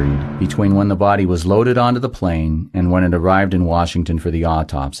time period between when the body was loaded onto the plane and when it arrived in Washington for the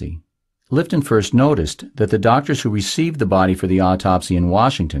autopsy. Lifton first noticed that the doctors who received the body for the autopsy in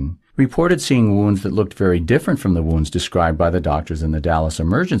Washington reported seeing wounds that looked very different from the wounds described by the doctors in the Dallas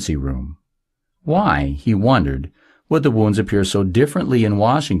emergency room. Why, he wondered, would the wounds appear so differently in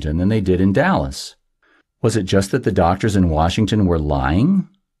Washington than they did in Dallas? Was it just that the doctors in Washington were lying?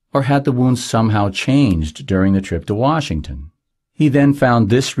 Or had the wounds somehow changed during the trip to Washington? He then found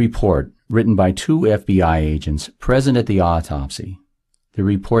this report, written by 2 FBI agents present at the autopsy. The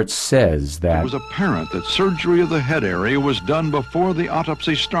report says that it was apparent that surgery of the head area was done before the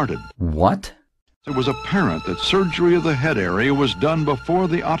autopsy started. What? It was apparent that surgery of the head area was done before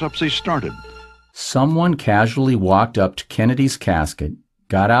the autopsy started. Someone casually walked up to Kennedy's casket,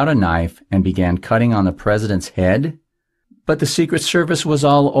 got out a knife, and began cutting on the president's head? But the Secret Service was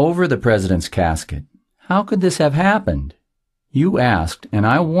all over the president's casket. How could this have happened? You asked, and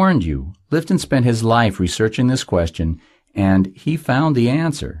I warned you. Lifton spent his life researching this question, and he found the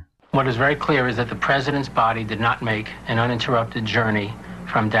answer. What is very clear is that the president's body did not make an uninterrupted journey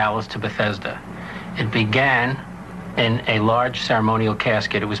from Dallas to Bethesda. It began in a large ceremonial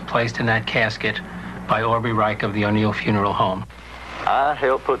casket. It was placed in that casket by Aubrey Reich of the O'Neill Funeral Home. I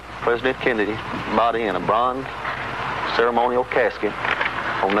helped put President Kennedy's body in a bronze ceremonial casket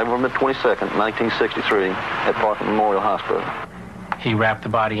on November 22nd, 1963 at Parkland Memorial Hospital. He wrapped the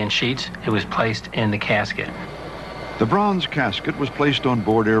body in sheets. It was placed in the casket. The bronze casket was placed on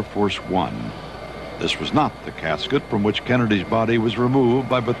board Air Force One. This was not the casket from which Kennedy's body was removed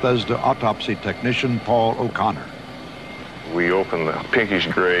by Bethesda autopsy technician Paul O'Connor. We opened the pinkish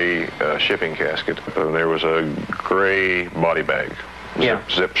gray shipping casket, and there was a gray body bag,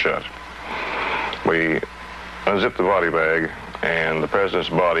 zipped shut. We unzipped the body bag, and the president's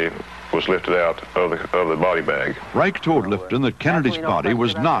body was lifted out of the body bag. Reich told Lifton that Kennedy's body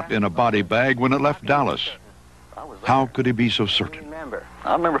was not in a body bag when it left Dallas. How could he be so certain?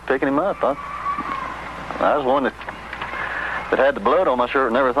 I remember picking him up. I was one that had the blood on my shirt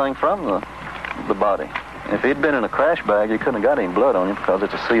and everything from the body. If he'd been in a crash bag, you couldn't have got any blood on him because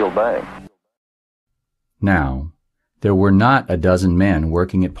it's a sealed bag. Now, there were not a dozen men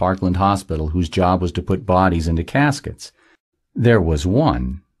working at Parkland Hospital whose job was to put bodies into caskets. There was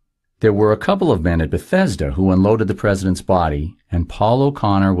one. There were a couple of men at Bethesda who unloaded the president's body, and Paul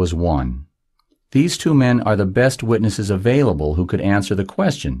O'Connor was one. These two men are the best witnesses available who could answer the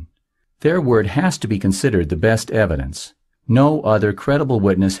question. Their word has to be considered the best evidence. No other credible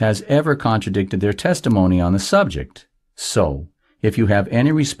witness has ever contradicted their testimony on the subject. So, if you have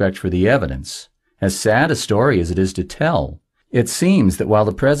any respect for the evidence, as sad a story as it is to tell, it seems that while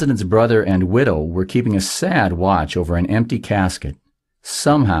the president's brother and widow were keeping a sad watch over an empty casket,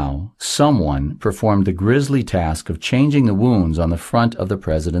 somehow, someone performed the grisly task of changing the wounds on the front of the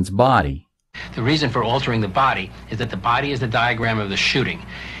president's body. The reason for altering the body is that the body is the diagram of the shooting,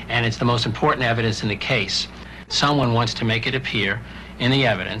 and it's the most important evidence in the case. Someone wants to make it appear in the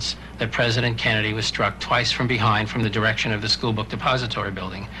evidence that President Kennedy was struck twice from behind from the direction of the School Book Depository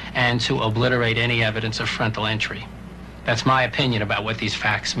building, and to obliterate any evidence of frontal entry. That's my opinion about what these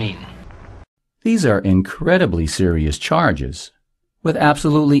facts mean. These are incredibly serious charges, with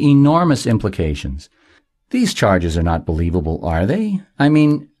absolutely enormous implications. These charges are not believable, are they? I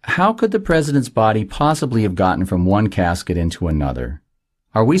mean, how could the president's body possibly have gotten from one casket into another?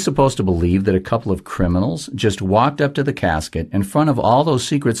 Are we supposed to believe that a couple of criminals just walked up to the casket in front of all those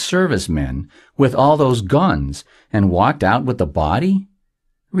Secret Service men with all those guns and walked out with the body?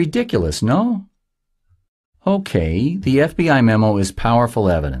 Ridiculous, no? Okay, the FBI memo is powerful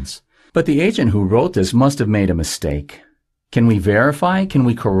evidence, but the agent who wrote this must have made a mistake. Can we verify? Can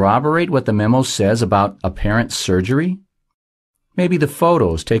we corroborate what the memo says about apparent surgery? Maybe the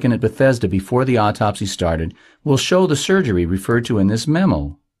photos taken at Bethesda before the autopsy started will show the surgery referred to in this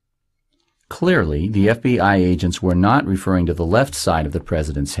memo. Clearly, the FBI agents were not referring to the left side of the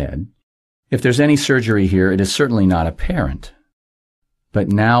president's head. If there's any surgery here, it is certainly not apparent. But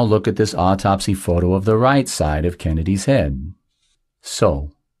now look at this autopsy photo of the right side of Kennedy's head.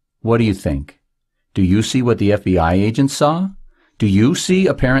 So, what do you think? Do you see what the FBI agents saw? Do you see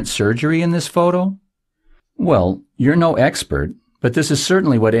apparent surgery in this photo? Well, you're no expert, but this is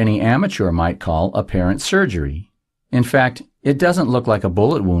certainly what any amateur might call apparent surgery. In fact, it doesn't look like a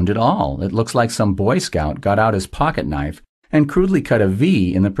bullet wound at all. It looks like some Boy Scout got out his pocket knife and crudely cut a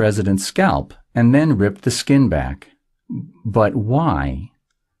V in the president's scalp and then ripped the skin back. But why?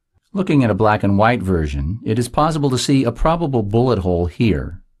 Looking at a black and white version, it is possible to see a probable bullet hole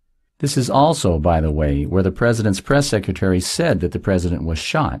here. This is also, by the way, where the president's press secretary said that the president was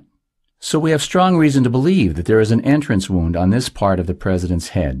shot. So we have strong reason to believe that there is an entrance wound on this part of the president's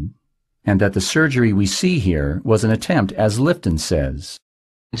head, and that the surgery we see here was an attempt, as Lifton says,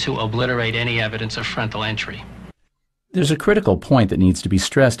 to obliterate any evidence of frontal entry. There's a critical point that needs to be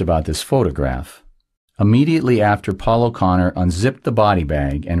stressed about this photograph. Immediately after Paul O'Connor unzipped the body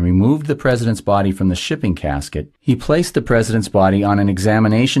bag and removed the president's body from the shipping casket, he placed the president's body on an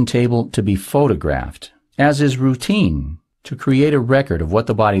examination table to be photographed, as is routine, to create a record of what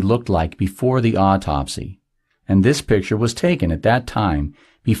the body looked like before the autopsy. And this picture was taken at that time,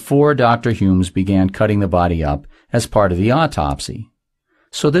 before Dr. Humes began cutting the body up as part of the autopsy.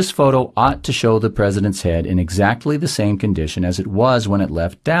 So this photo ought to show the president's head in exactly the same condition as it was when it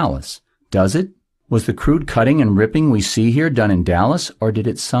left Dallas. Does it? Was the crude cutting and ripping we see here done in Dallas, or did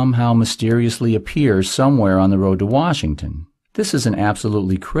it somehow mysteriously appear somewhere on the road to Washington? This is an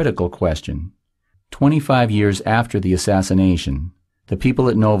absolutely critical question. 25 years after the assassination, the people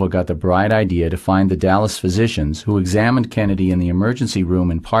at Nova got the bright idea to find the Dallas physicians who examined Kennedy in the emergency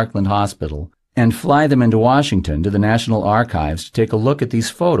room in Parkland Hospital and fly them into Washington to the National Archives to take a look at these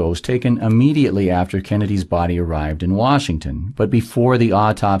photos taken immediately after Kennedy's body arrived in Washington, but before the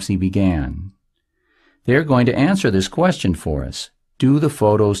autopsy began. They're going to answer this question for us. Do the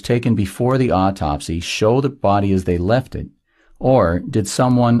photos taken before the autopsy show the body as they left it? Or did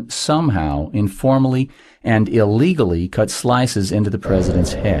someone somehow, informally and illegally cut slices into the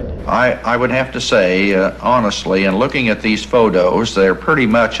president's head? I would have to say, honestly, in looking at these photos, they're pretty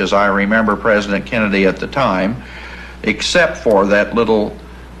much as I remember President Kennedy at the time, except for that little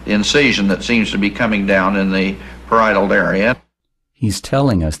incision that seems to be coming down in the parietal area. He's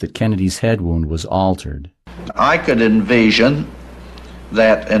telling us that Kennedy's head wound was altered. I could envision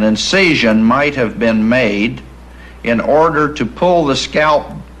that an incision might have been made in order to pull the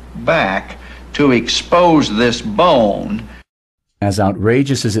scalp back to expose this bone. As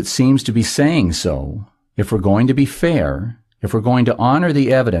outrageous as it seems to be saying so, if we're going to be fair, if we're going to honor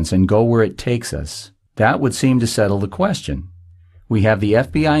the evidence and go where it takes us, that would seem to settle the question. We have the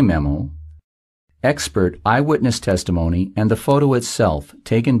FBI memo, expert eyewitness testimony, and the photo itself,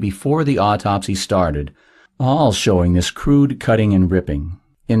 taken before the autopsy started, all showing this crude cutting and ripping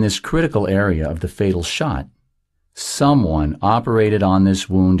in this critical area of the fatal shot. Someone operated on this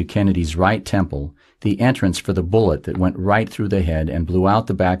wound to Kennedy's right temple the entrance for the bullet that went right through the head and blew out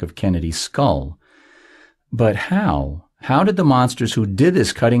the back of Kennedy's skull. But how? How did the monsters who did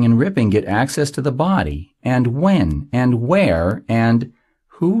this cutting and ripping get access to the body? And when? And where? And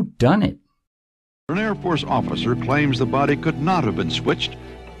who done it? An Air Force officer claims the body could not have been switched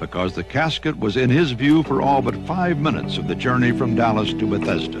because the casket was in his view for all but 5 minutes of the journey from Dallas to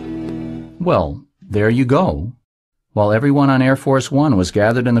Bethesda. Well, there you go. While everyone on Air Force One was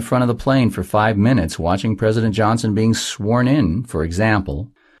gathered in the front of the plane for 5 minutes watching President Johnson being sworn in, for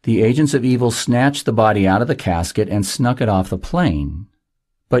example, the agents of evil snatched the body out of the casket and snuck it off the plane.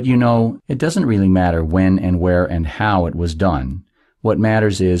 But you know, it doesn't really matter when and where and how it was done. What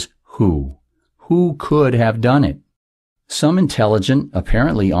matters is who. Who could have done it? Some intelligent,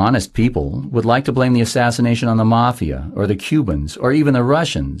 apparently honest people would like to blame the assassination on the Mafia, or the Cubans, or even the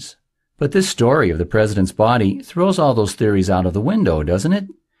Russians. But this story of the president's body throws all those theories out of the window, doesn't it?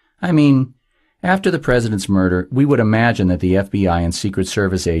 I mean, after the president's murder, we would imagine that the FBI and Secret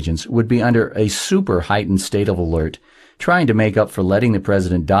Service agents would be under a super heightened state of alert, trying to make up for letting the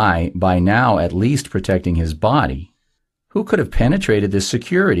president die by now at least protecting his body. Who could have penetrated this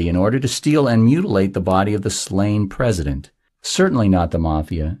security in order to steal and mutilate the body of the slain president? Certainly not the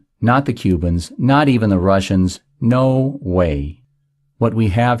Mafia, not the Cubans, not even the Russians. No way. What we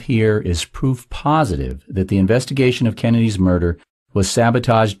have here is proof positive that the investigation of Kennedy's murder was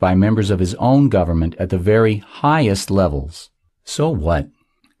sabotaged by members of his own government at the very highest levels. So what?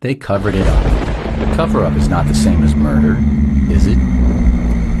 They covered it up. The cover-up is not the same as murder, is it?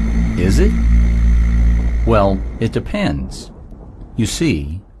 Is it? Well, it depends. You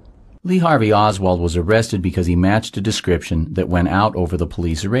see, Lee Harvey Oswald was arrested because he matched a description that went out over the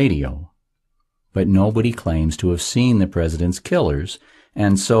police radio. But nobody claims to have seen the president's killers,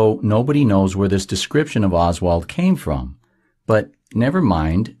 and so nobody knows where this description of Oswald came from. But never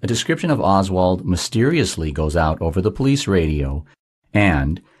mind, a description of Oswald mysteriously goes out over the police radio,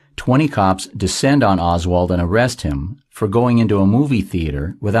 and 20 cops descend on Oswald and arrest him for going into a movie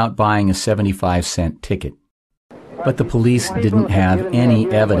theater without buying a 75-cent ticket. But the police didn't have any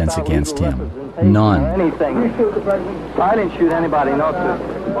evidence against him. None. I didn't shoot anybody, no,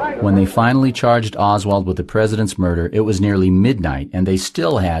 sir. When they finally charged Oswald with the president's murder, it was nearly midnight, and they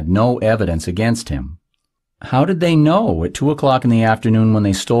still had no evidence against him. How did they know at 2 o'clock in the afternoon when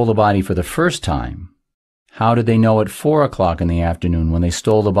they stole the body for the first time? How did they know at 4 o'clock in the afternoon when they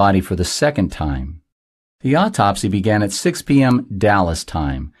stole the body for the second time? The autopsy began at 6 p.m. Dallas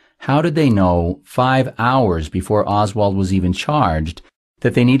time. How did they know 5 hours before Oswald was even charged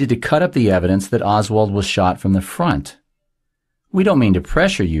that they needed to cut up the evidence that Oswald was shot from the front? We don't mean to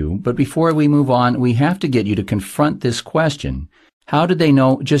pressure you, but before we move on, we have to get you to confront this question. How did they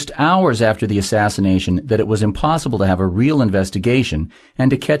know just hours after the assassination that it was impossible to have a real investigation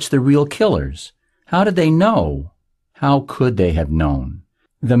and to catch the real killers? How did they know? How could they have known?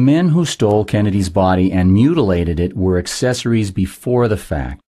 The men who stole Kennedy's body and mutilated it were accessories before the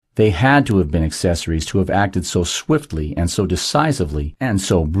fact. They had to have been accessories to have acted so swiftly and so decisively and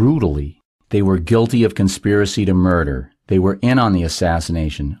so brutally. They were guilty of conspiracy to murder. They were in on the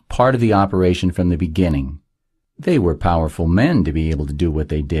assassination, part of the operation from the beginning. They were powerful men to be able to do what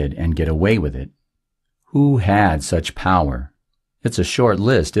they did and get away with it. Who had such power? It's a short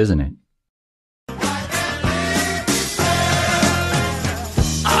list, isn't it?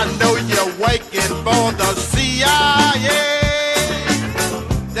 I know you're waiting for the CIA.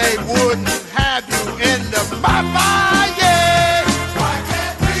 They wouldn't have you in the Mafia. Why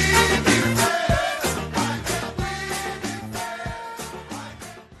can't we be friends?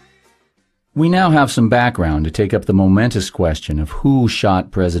 We now have some background to take up the momentous question of who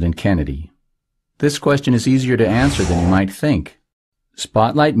shot President Kennedy. This question is easier to answer than you might think.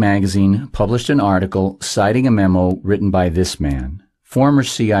 Spotlight magazine published an article citing a memo written by this man, former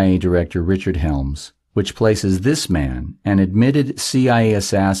CIA Director Richard Helms, which places this man, an admitted CIA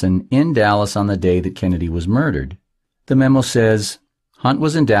assassin, in Dallas on the day that Kennedy was murdered. The memo says, Hunt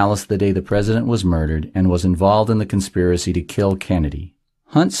was in Dallas the day the president was murdered and was involved in the conspiracy to kill Kennedy.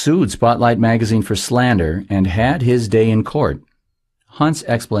 Hunt sued Spotlight magazine for slander and had his day in court. Hunt's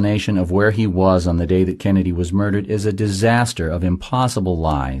explanation of where he was on the day that Kennedy was murdered is a disaster of impossible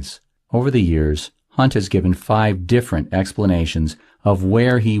lies. Over the years, Hunt has given 5 different explanations of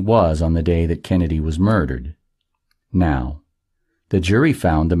where he was on the day that Kennedy was murdered. Now, the jury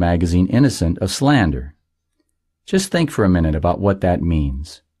found the magazine innocent of slander. Just think for a minute about what that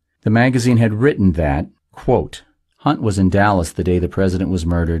means. The magazine had written that, quote, Hunt was in Dallas the day the president was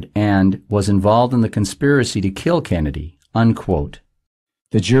murdered and was involved in the conspiracy to kill Kennedy, unquote.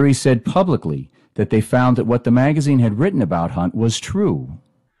 The jury said publicly that they found that what the magazine had written about Hunt was true.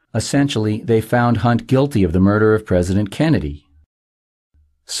 Essentially, they found Hunt guilty of the murder of President Kennedy.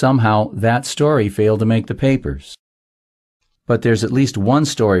 Somehow, that story failed to make the papers. But there's at least one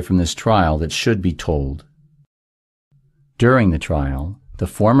story from this trial that should be told. During the trial, the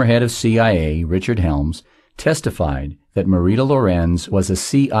former head of CIA, Richard Helms, testified that Marita Lorenz was a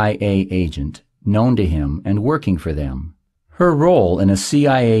CIA agent known to him and working for them. Her role in a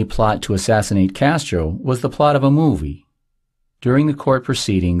CIA plot to assassinate Castro was the plot of a movie. During the court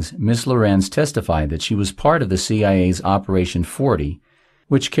proceedings, Ms. Lorenz testified that she was part of the CIA's Operation 40,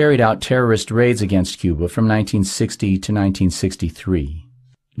 which carried out terrorist raids against Cuba from 1960 to 1963.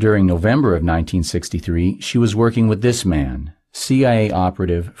 During November of 1963, she was working with this man, CIA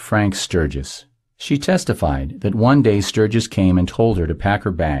operative Frank Sturgis. She testified that one day Sturgis came and told her to pack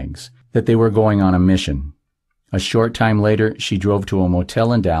her bags, that they were going on a mission. A short time later, she drove to a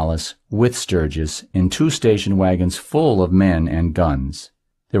motel in Dallas with Sturgis in 2 station wagons full of men and guns.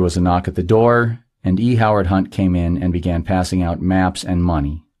 There was a knock at the door, and E. Howard Hunt came in and began passing out maps and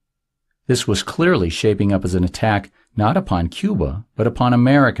money. This was clearly shaping up as an attack not upon Cuba, but upon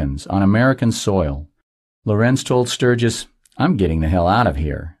Americans on American soil. Lorenz told Sturgis, "I'm getting the hell out of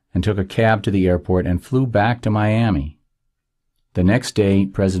here," and took a cab to the airport and flew back to Miami. The next day,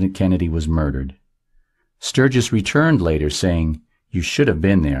 President Kennedy was murdered. Sturgis returned later saying, "You should have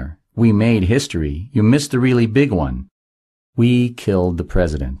been there. We made history. You missed the really big one. We killed the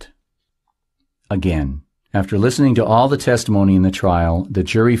president." Again, after listening to all the testimony in the trial, the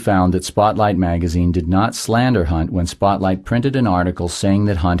jury found that Spotlight magazine did not slander Hunt when Spotlight printed an article saying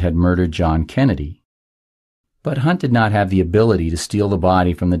that Hunt had murdered John Kennedy. But Hunt did not have the ability to steal the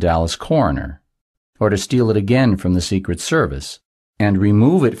body from the Dallas coroner, or to steal it again from the Secret Service, and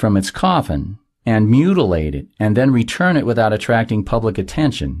remove it from its coffin, and mutilate it, and then return it without attracting public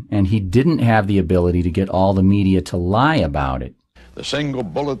attention, and he didn't have the ability to get all the media to lie about it. The single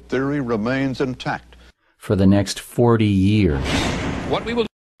bullet theory remains intact. For the next 40 years. What we will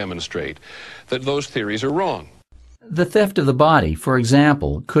demonstrate that those theories are wrong. The theft of the body, for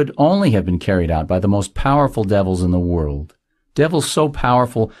example, could only have been carried out by the most powerful devils in the world. Devils so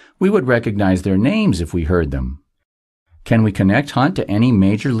powerful we would recognize their names if we heard them. Can we connect Hunt to any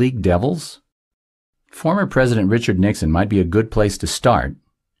major league devils? Former President Richard Nixon might be a good place to start.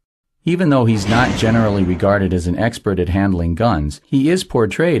 Even though he's not generally regarded as an expert at handling guns, he is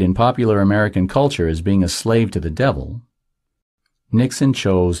portrayed in popular American culture as being a slave to the devil. Nixon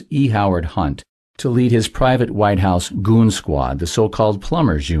chose E. Howard Hunt to lead his private White House goon squad, the so-called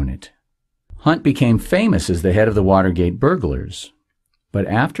Plumbers Unit. Hunt became famous as the head of the Watergate burglars. But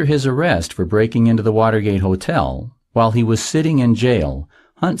after his arrest for breaking into the Watergate Hotel, while he was sitting in jail,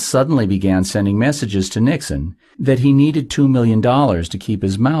 Hunt suddenly began sending messages to Nixon that he needed $2 million to keep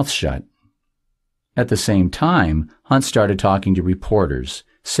his mouth shut. At the same time, Hunt started talking to reporters,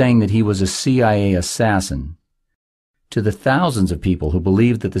 saying that he was a CIA assassin. To the thousands of people who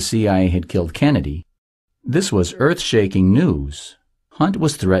believed that the CIA had killed Kennedy, this was earth-shaking news. Hunt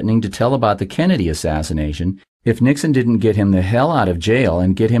was threatening to tell about the Kennedy assassination if Nixon didn't get him the hell out of jail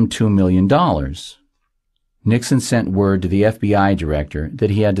and get him $2 million. Nixon sent word to the FBI director that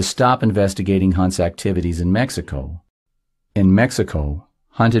he had to stop investigating Hunt's activities in Mexico. In Mexico,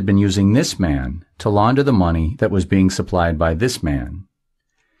 Hunt had been using this man to launder the money that was being supplied by this man.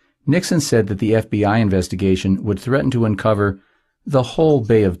 Nixon said that the FBI investigation would threaten to uncover the whole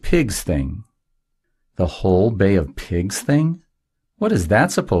Bay of Pigs thing. The whole Bay of Pigs thing? What is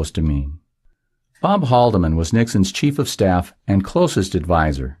that supposed to mean? Bob Haldeman was Nixon's chief of staff and closest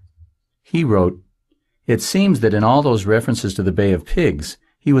advisor. He wrote, "It seems that in all those references to the Bay of Pigs,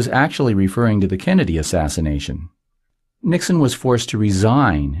 he was actually referring to the Kennedy assassination." Nixon was forced to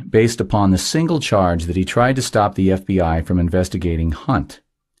resign based upon the single charge that he tried to stop the FBI from investigating Hunt.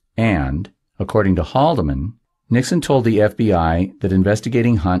 And, according to Haldeman, Nixon told the FBI that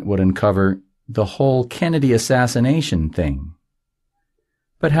investigating Hunt would uncover the whole Kennedy assassination thing.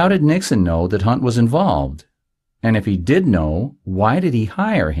 But how did Nixon know that Hunt was involved? And if he did know, why did he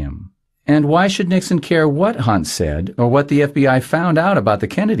hire him? And why should Nixon care what Hunt said or what the FBI found out about the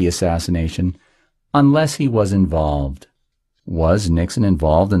Kennedy assassination unless he was involved? Was Nixon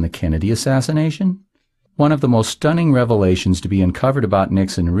involved in the Kennedy assassination? One of the most stunning revelations to be uncovered about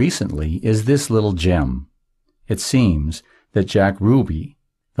Nixon recently is this little gem. It seems that Jack Ruby,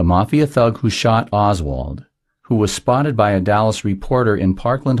 the mafia thug who shot Oswald, who was spotted by a Dallas reporter in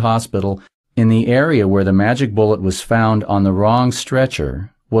Parkland Hospital in the area where the magic bullet was found on the wrong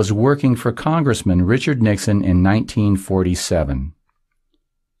stretcher, was working for Congressman Richard Nixon in 1947.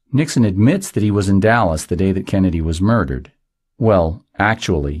 Nixon admits that he was in Dallas the day that Kennedy was murdered. Well,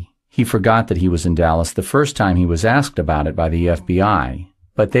 actually, he forgot that he was in Dallas the first time he was asked about it by the FBI,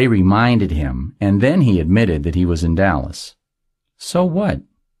 But they reminded him, and then he admitted that he was in Dallas. So what?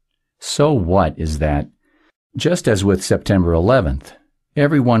 So what is that, just as with September 11th,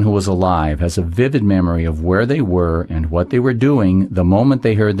 everyone who was alive has a vivid memory of where they were and what they were doing the moment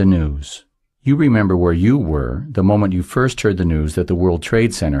they heard the news. You remember where you were the moment you first heard the news that the World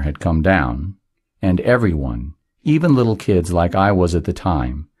Trade Center had come down. And everyone, even little kids like I was at the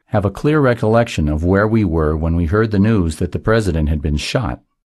time, have a clear recollection of where we were when we heard the news that the president had been shot.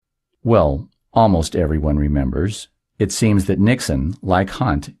 Well, almost everyone remembers. It seems that Nixon, like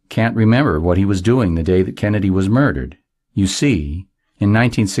Hunt, can't remember what he was doing the day that Kennedy was murdered. You see, in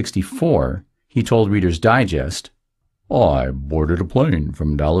 1964, he told Reader's Digest, "I boarded a plane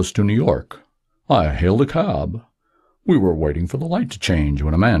from Dallas to New York. I hailed a cab. We were waiting for the light to change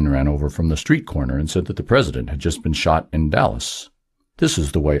when a man ran over from the street corner and said that the president had just been shot in Dallas. This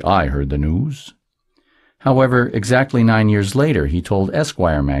is the way I heard the news." However, exactly 9 years later, he told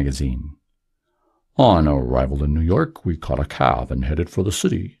Esquire magazine, "On arrival in New York, we caught a cab and headed for the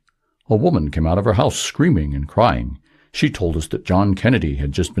city. A woman came out of her house screaming and crying. She told us that John Kennedy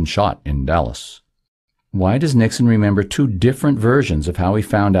had just been shot in Dallas." Why does Nixon remember two different versions of how he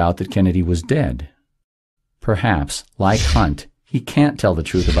found out that Kennedy was dead? Perhaps, like Hunt, he can't tell the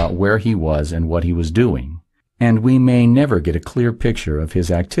truth about where he was and what he was doing, and we may never get a clear picture of his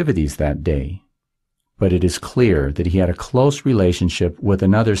activities that day. But it is clear that he had a close relationship with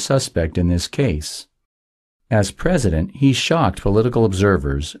another suspect in this case. As president, he shocked political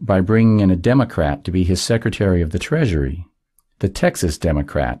observers by bringing in a Democrat to be his Secretary of the Treasury. The Texas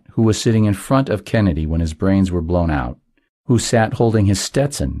Democrat, who was sitting in front of Kennedy when his brains were blown out, who sat holding his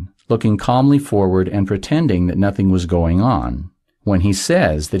Stetson, looking calmly forward and pretending that nothing was going on, when he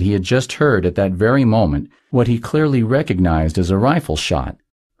says that he had just heard at that very moment what he clearly recognized as a rifle shot,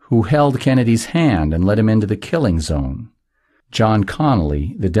 who held Kennedy's hand and led him into the killing zone. John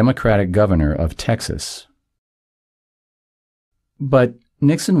Connally, the Democratic governor of Texas. But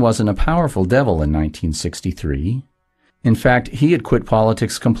Nixon wasn't a powerful devil in 1963. In fact, he had quit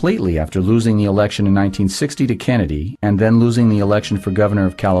politics completely after losing the election in 1960 to Kennedy and then losing the election for governor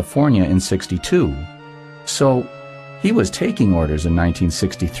of California in '62. So he was taking orders in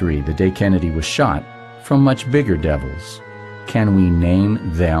 1963, the day Kennedy was shot, from much bigger devils. Can we name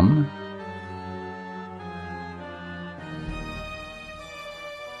them?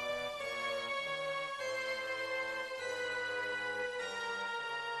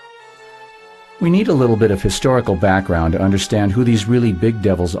 We need a little bit of historical background to understand who these really big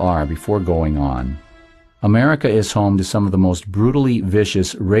devils are before going on. America is home to some of the most brutally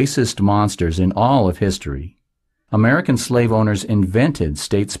vicious, racist monsters in all of history. American slave owners invented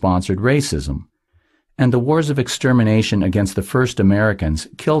state-sponsored racism, and the wars of extermination against the first Americans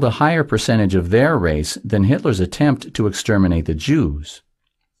killed a higher percentage of their race than Hitler's attempt to exterminate the Jews.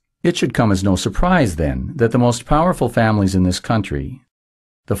 It should come as no surprise, then, that the most powerful families in this country,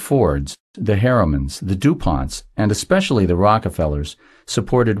 the Fords, the Harrimans, the DuPonts, and especially the Rockefellers,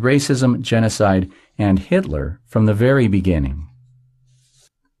 supported racism, genocide, and Hitler from the very beginning.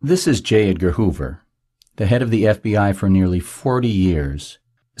 This is J. Edgar Hoover, the head of the FBI for nearly 40 years.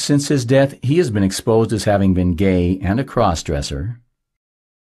 Since his death, he has been exposed as having been gay and a cross-dresser.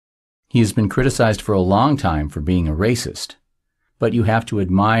 He has been criticized for a long time for being a racist, but you have to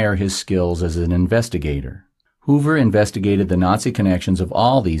admire his skills as an investigator. Hoover investigated the Nazi connections of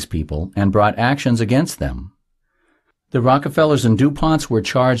all these people and brought actions against them. The Rockefellers and DuPonts were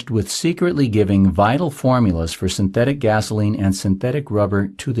charged with secretly giving vital formulas for synthetic gasoline and synthetic rubber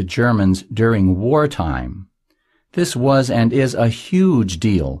to the Germans during wartime. This was and is a huge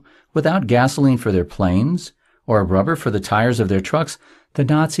deal. Without gasoline for their planes or rubber for the tires of their trucks, the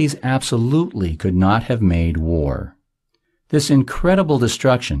Nazis absolutely could not have made war. This incredible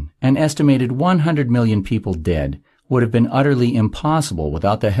destruction, an estimated 100 million people dead, would have been utterly impossible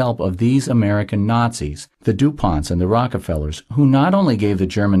without the help of these American Nazis, the DuPonts and the Rockefellers, who not only gave the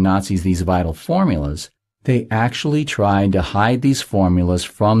German Nazis these vital formulas, they actually tried to hide these formulas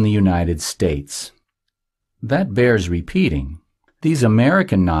from the United States. That bears repeating. These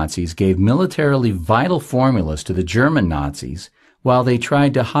American Nazis gave militarily vital formulas to the German Nazis, while they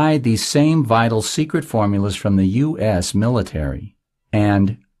tried to hide these same vital secret formulas from the U.S. military.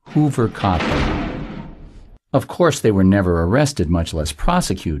 And Hoover caught them. Of course, they were never arrested, much less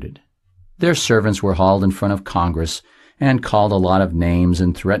prosecuted. Their servants were hauled in front of Congress and called a lot of names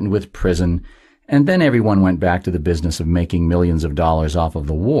and threatened with prison, and then everyone went back to the business of making millions of dollars off of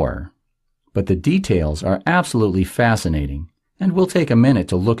the war. But the details are absolutely fascinating, and we'll take a minute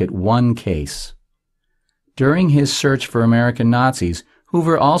to look at one case. During his search for American Nazis,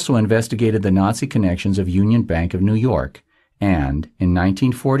 Hoover also investigated the Nazi connections of Union Bank of New York And in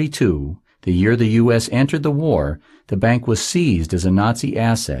 1942, the year the U.S. entered the war, the bank was seized as a Nazi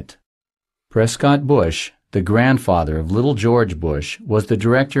asset. Prescott Bush, the grandfather of little George Bush, was the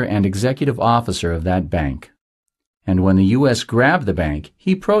director and executive officer of that bank. And when the U.S. grabbed the bank,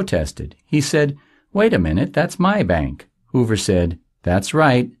 he protested. He said, "Wait a minute, that's my bank." Hoover said, "That's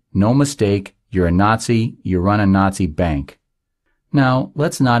right, no mistake, you're a Nazi, you run a Nazi bank." Now,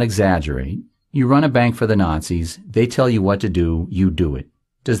 let's not exaggerate. You run a bank for the Nazis, they tell you what to do, you do it.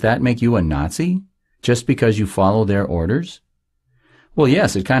 Does that make you a Nazi? Just because you follow their orders? Well,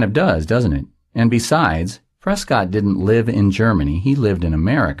 yes, it kind of does, doesn't it? And besides, Prescott didn't live in Germany, he lived in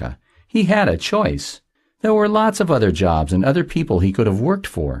America. He had a choice. There were lots of other jobs and other people he could have worked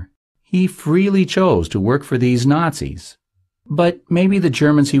for. He freely chose to work for these Nazis. But maybe the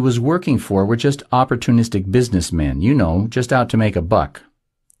Germans he was working for were just opportunistic businessmen, you know, just out to make a buck.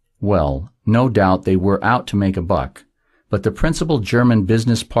 Well, no doubt they were out to make a buck. But the principal German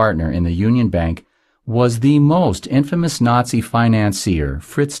business partner in the Union Bank was the most infamous Nazi financier,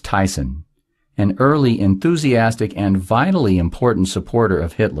 Fritz Thyssen, an early, enthusiastic, and vitally important supporter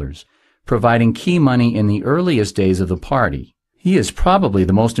of Hitler's, providing key money in the earliest days of the party. He is probably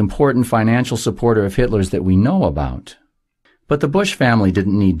the most important financial supporter of Hitler's that we know about. But the Bush family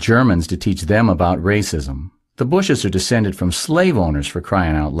didn't need Germans to teach them about racism. The Bushes are descended from slave owners, for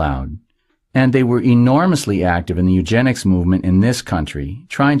crying out loud. And they were enormously active in the eugenics movement in this country,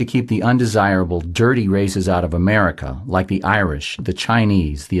 trying to keep the undesirable, dirty races out of America, like the Irish, the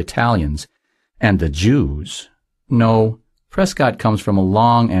Chinese, the Italians, and the Jews. No, Prescott comes from a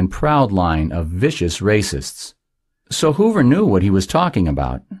long and proud line of vicious racists. So Hoover knew what he was talking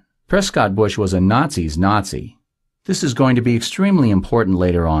about. Prescott Bush was a Nazi's Nazi. This is going to be extremely important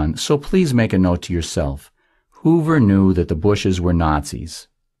later on, so please make a note to yourself. Hoover knew that the Bushes were Nazis.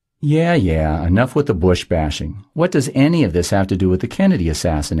 Yeah, enough with the Bush bashing. What does any of this have to do with the Kennedy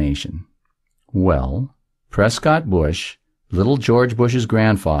assassination? Well, Prescott Bush, little George Bush's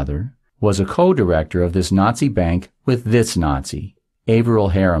grandfather, was a co-director of this Nazi bank with this Nazi, Averell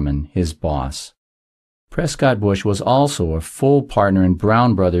Harriman, his boss. Prescott Bush was also a full partner in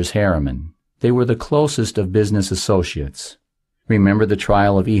Brown Brothers Harriman. They were the closest of business associates. Remember the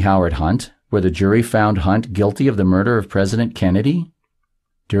trial of E. Howard Hunt, where the jury found Hunt guilty of the murder of President Kennedy?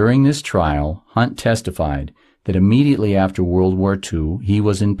 During this trial, Hunt testified that immediately after World War II, he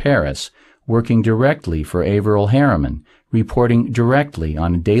was in Paris, working directly for Averell Harriman, reporting directly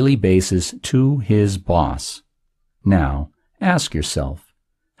on a daily basis to his boss. Now, ask yourself,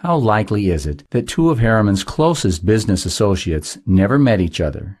 how likely is it that two of Harriman's closest business associates never met each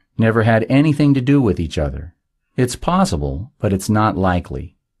other, never had anything to do with each other? It's possible, but it's not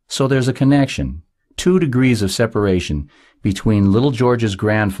likely. So there's a connection, 2 degrees of separation, between little George's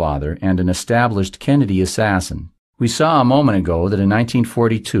grandfather and an established Kennedy assassin. We saw a moment ago that in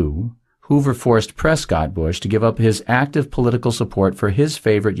 1942, Hoover forced Prescott Bush to give up his active political support for his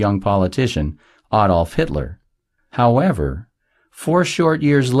favorite young politician, Adolf Hitler. However, 4 short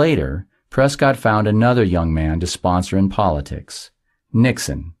years later, Prescott found another young man to sponsor in politics,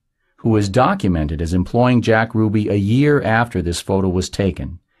 Nixon, who was documented as employing Jack Ruby a year after this photo was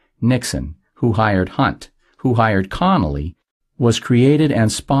taken. Nixon, who hired Hunt, who hired Connally, was created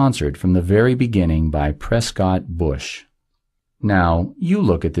and sponsored from the very beginning by Prescott Bush. Now, you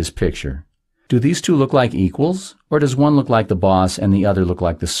look at this picture. Do these two look like equals, or does one look like the boss and the other look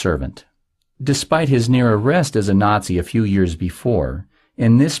like the servant? Despite his near arrest as a Nazi a few years before,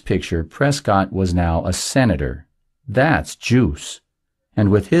 in this picture Prescott was now a senator. That's juice. And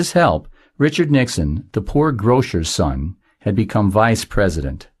with his help, Richard Nixon, the poor grocer's son, had become vice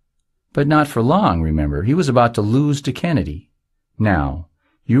president. But not for long, remember. He was about to lose to Kennedy. Now,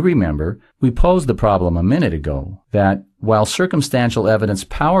 you remember, we posed the problem a minute ago that, while circumstantial evidence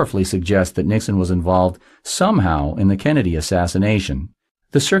powerfully suggests that Nixon was involved somehow in the Kennedy assassination,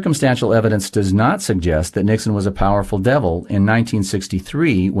 the circumstantial evidence does not suggest that Nixon was a powerful devil in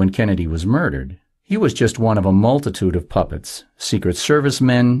 1963 when Kennedy was murdered. He was just one of a multitude of puppets, Secret Service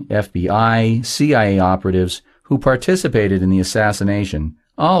men, FBI, CIA operatives, who participated in the assassination,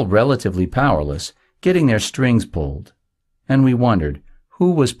 all relatively powerless, getting their strings pulled. And we wondered,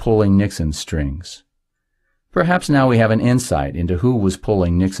 who was pulling Nixon's strings? Perhaps now we have an insight into who was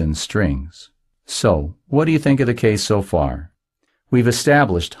pulling Nixon's strings. So, what do you think of the case so far? We've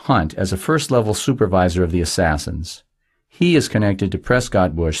established Hunt as a first-level supervisor of the assassins. He is connected to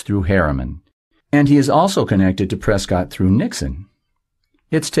Prescott Bush through Harriman, and he is also connected to Prescott through Nixon.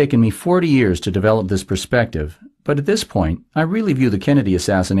 It's taken me 40 years to develop this perspective, but at this point, I really view the Kennedy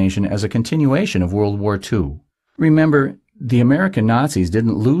assassination as a continuation of World War II. Remember, the American Nazis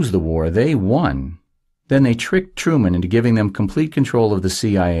didn't lose the war, they won. Then they tricked Truman into giving them complete control of the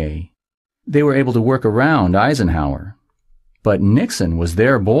CIA. They were able to work around Eisenhower. But Nixon was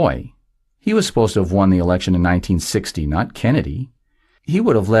their boy. He was supposed to have won the election in 1960, not Kennedy. He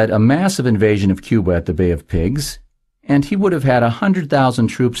would have led a massive invasion of Cuba at the Bay of Pigs, and he would have had 100,000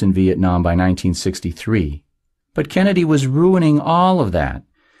 troops in Vietnam by 1963. But Kennedy was ruining all of that.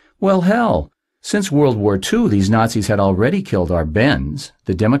 Well, hell, since World War II, these Nazis had already killed Arbenz,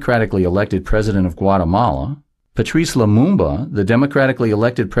 the democratically elected president of Guatemala, Patrice Lumumba, the democratically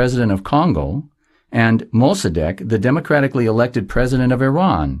elected president of Congo, and Mossadegh, the democratically elected president of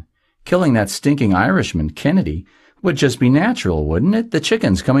Iran. Killing that stinking Irishman, Kennedy, would just be natural, wouldn't it? The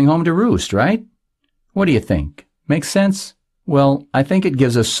chickens coming home to roost, right? What do you think? Makes sense? Well, I think it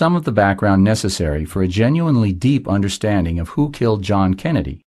gives us some of the background necessary for a genuinely deep understanding of who killed John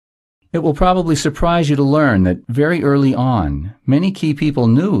Kennedy. It will probably surprise you to learn that very early on, many key people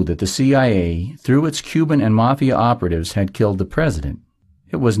knew that the CIA, through its Cuban and Mafia operatives, had killed the president.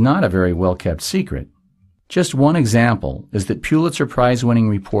 It was not a very well-kept secret. Just one example is that Pulitzer Prize-winning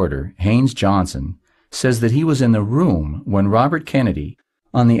reporter Haynes Johnson says that he was in the room when Robert Kennedy,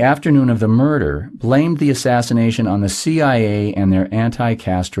 on the afternoon of the murder, blamed the assassination on the CIA and their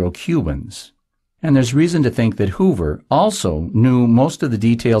anti-Castro Cubans. And there's reason to think that Hoover also knew most of the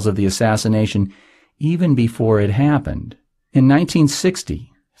details of the assassination even before it happened. In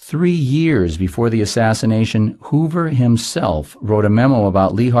 1960, 3 years before the assassination, Hoover himself wrote a memo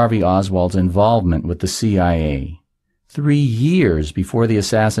about Lee Harvey Oswald's involvement with the CIA. 3 years before the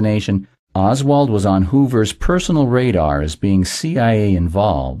assassination, Oswald was on Hoover's personal radar as being CIA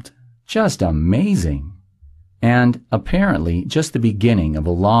involved. Just amazing. And apparently just the beginning of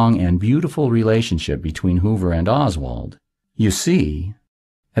a long and beautiful relationship between Hoover and Oswald. You see,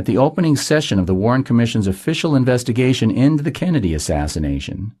 at the opening session of the Warren Commission's official investigation into the Kennedy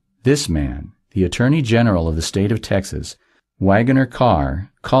assassination, this man, the Attorney General of the state of Texas, Wagoner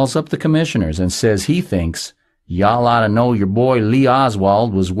Carr, calls up the commissioners and says he thinks y'all ought to know your boy Lee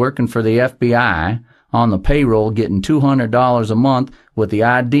Oswald was working for the FBI on the payroll getting $200 a month with the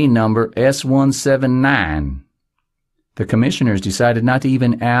ID number S179. The commissioners decided not to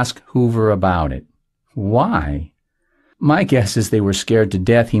even ask Hoover about it. Why? My guess is they were scared to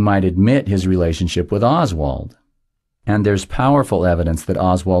death he might admit his relationship with Oswald. And there's powerful evidence that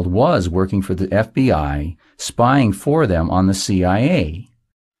Oswald was working for the FBI, spying for them on the CIA.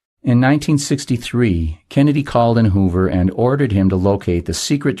 In 1963, Kennedy called in Hoover and ordered him to locate the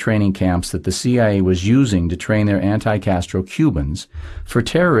secret training camps that the CIA was using to train their anti-Castro Cubans for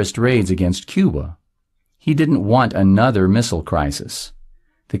terrorist raids against Cuba. He didn't want another missile crisis.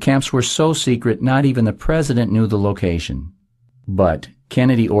 The camps were so secret not even the president knew the location. But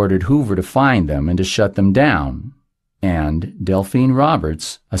Kennedy ordered Hoover to find them and to shut them down. And Delphine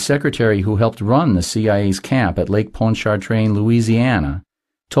Roberts, a secretary who helped run the CIA's camp at Lake Pontchartrain, Louisiana,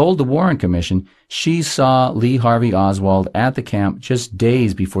 told the Warren Commission she saw Lee Harvey Oswald at the camp just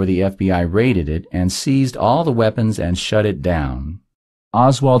days before the FBI raided it and seized all the weapons and shut it down.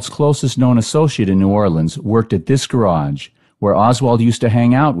 Oswald's closest known associate in New Orleans worked at this garage, where Oswald used to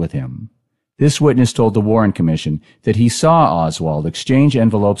hang out with him. This witness told the Warren Commission that he saw Oswald exchange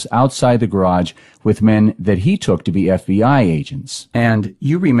envelopes outside the garage with men that he took to be FBI agents. And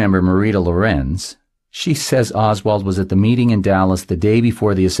you remember Marita Lorenz. She says Oswald was at the meeting in Dallas the day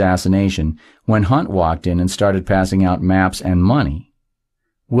before the assassination when Hunt walked in and started passing out maps and money.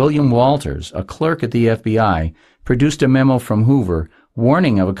 William Walters, a clerk at the FBI, produced a memo from Hoover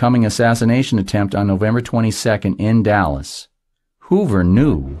warning of a coming assassination attempt on November 22nd in Dallas. Hoover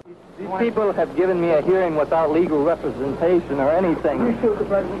knew. These people have given me a hearing without legal representation or anything. You shoot the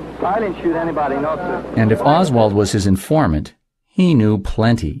president? I didn't shoot anybody, no, sir. And if Oswald was his informant, he knew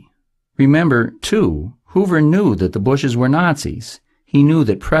plenty. Remember, too, Hoover knew that the Bushes were Nazis. He knew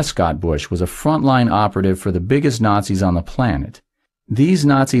that Prescott Bush was a frontline operative for the biggest Nazis on the planet. These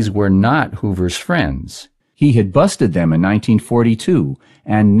Nazis were not Hoover's friends. He had busted them in 1942,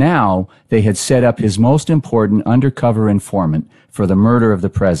 and now they had set up his most important undercover informant for the murder of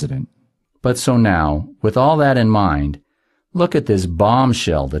the president. But so now, with all that in mind, look at this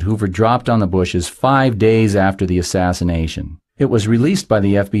bombshell that Hoover dropped on the Bushes 5 days after the assassination. It was released by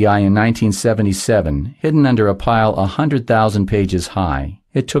the FBI in 1977, hidden under a pile 100,000 pages high.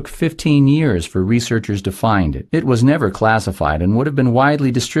 It took 15 years for researchers to find it. It was never classified and would have been widely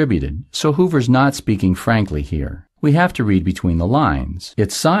distributed, so Hoover's not speaking frankly here. We have to read between the lines.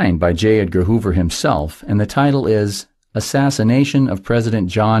 It's signed by J. Edgar Hoover himself, and the title is Assassination of President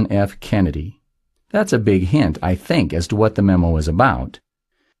John F. Kennedy. That's a big hint, I think, as to what the memo is about.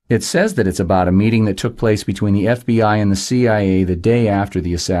 It says that it's about a meeting that took place between the FBI and the CIA the day after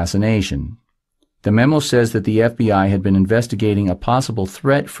the assassination. The memo says that the FBI had been investigating a possible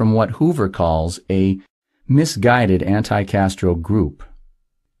threat from what Hoover calls a misguided anti-Castro group.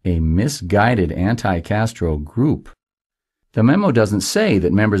 A misguided anti-Castro group. The memo doesn't say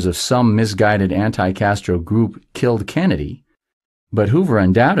that members of some misguided anti-Castro group killed Kennedy, but Hoover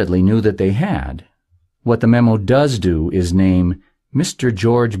undoubtedly knew that they had. What the memo does do is name Mr.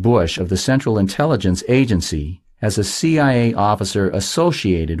 George Bush of the Central Intelligence Agency as a CIA officer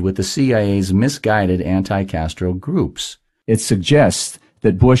associated with the CIA's misguided anti-Castro groups. It suggests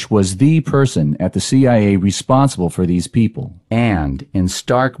that Bush was the person at the CIA responsible for these people. And in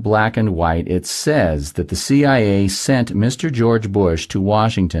stark black and white, it says that the CIA sent Mr. George Bush to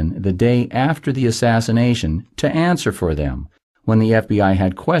Washington the day after the assassination to answer for them, when the FBI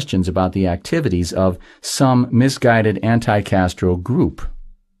had questions about the activities of some misguided anti-Castro group.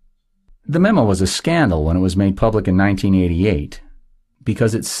 The memo was a scandal when it was made public in 1988,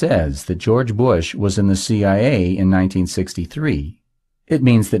 because it says that George Bush was in the CIA in 1963. It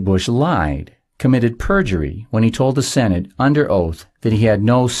means that Bush lied, committed perjury when he told the Senate under oath that he had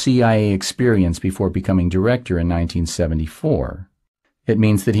no CIA experience before becoming director in 1974. It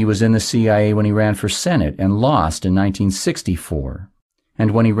means that he was in the CIA when he ran for Senate and lost in 1964,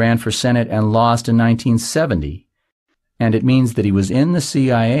 and when he ran for Senate and lost in 1970. And it means that he was in the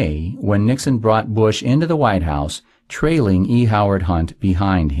CIA when Nixon brought Bush into the White House, trailing E. Howard Hunt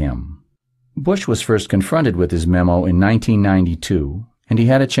behind him. Bush was first confronted with his memo in 1992, and he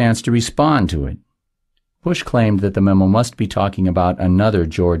had a chance to respond to it. Bush claimed that the memo must be talking about another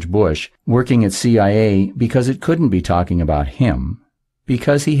George Bush working at CIA because it couldn't be talking about him,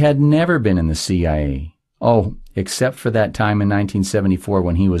 because he had never been in the CIA. Oh, except for that time in 1974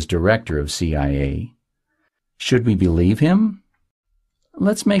 when he was director of CIA. Should we believe him?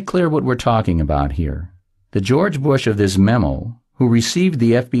 Let's make clear what we're talking about here. The George Bush of this memo, who received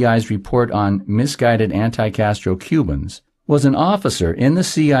the FBI's report on misguided anti-Castro Cubans, was an officer in the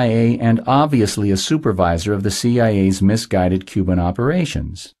CIA and obviously a supervisor of the CIA's misguided Cuban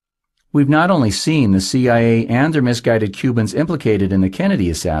operations. We've not only seen the CIA and their misguided Cubans implicated in the Kennedy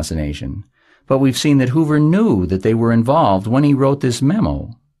assassination, but we've seen that Hoover knew that they were involved when he wrote this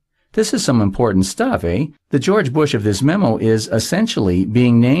memo. This is some important stuff, eh? The George Bush of this memo is essentially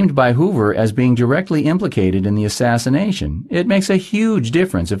being named by Hoover as being directly implicated in the assassination. It makes a huge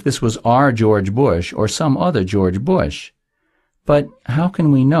difference if this was our George Bush or some other George Bush. But how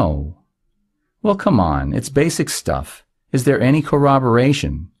can we know? Well, come on, it's basic stuff. Is there any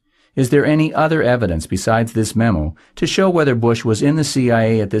corroboration? Is there any other evidence besides this memo to show whether Bush was in the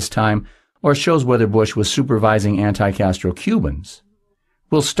CIA at this time or shows whether Bush was supervising anti-Castro Cubans?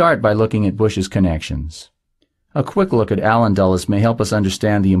 We'll start by looking at Bush's connections. A quick look at Allen Dulles may help us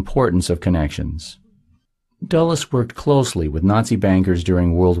understand the importance of connections. Dulles worked closely with Nazi bankers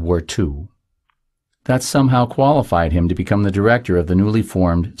during World War II. That somehow qualified him to become the director of the newly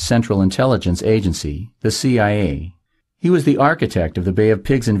formed Central Intelligence Agency, the CIA. He was the architect of the Bay of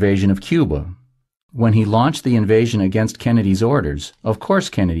Pigs invasion of Cuba. When he launched the invasion against Kennedy's orders, of course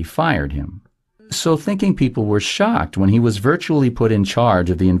Kennedy fired him. So thinking people were shocked when he was virtually put in charge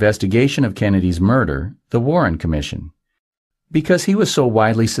of the investigation of Kennedy's murder, the Warren Commission, because he was so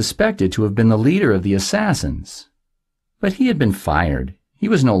widely suspected to have been the leader of the assassins. But he had been fired. He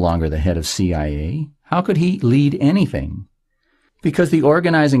was no longer the head of CIA. How could he lead anything? Because the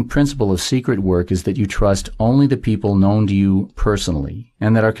organizing principle of secret work is that you trust only the people known to you personally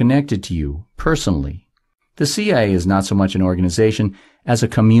and that are connected to you personally. The CIA is not so much an organization as a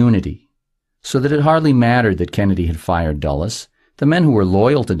community, so that it hardly mattered that Kennedy had fired Dulles. The men who were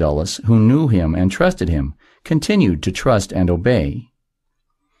loyal to Dulles, who knew him and trusted him, continued to trust and obey.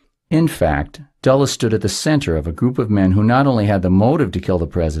 In fact, Dulles stood at the center of a group of men who not only had the motive to kill the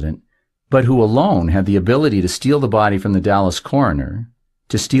president, but who alone had the ability to steal the body from the Dallas coroner,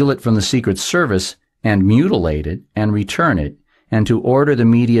 to steal it from the Secret Service and mutilate it and return it, and to order the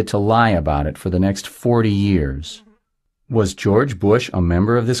media to lie about it for the next 40 years. Was George Bush a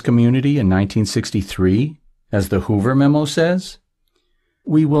member of this community in 1963, as the Hoover memo says?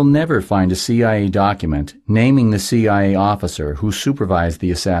 We will never find a CIA document naming the CIA officer who supervised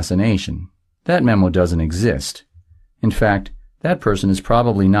the assassination. That memo doesn't exist. In fact, that person is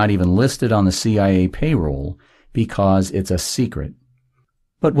probably not even listed on the CIA payroll because it's a secret.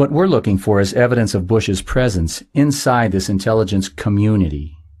 But what we're looking for is evidence of Bush's presence inside this intelligence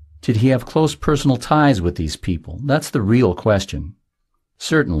community. Did he have close personal ties with these people? That's the real question.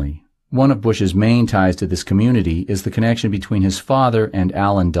 Certainly, one of Bush's main ties to this community is the connection between his father and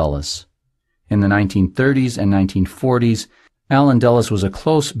Allen Dulles. In the 1930s and 1940s, Allen Dulles was a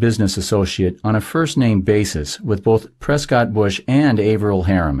close business associate on a first-name basis with both Prescott Bush and Averell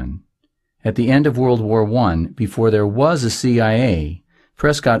Harriman. At the end of World War I, before there was a CIA,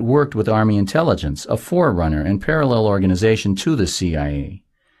 Prescott worked with Army intelligence, a forerunner and parallel organization to the CIA.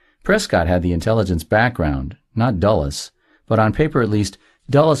 Prescott had the intelligence background, not Dulles, but on paper at least,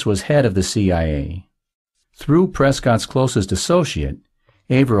 Dulles was head of the CIA. Through Prescott's closest associate,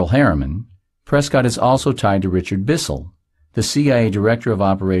 Averell Harriman, Prescott is also tied to Richard Bissell, the CIA Director of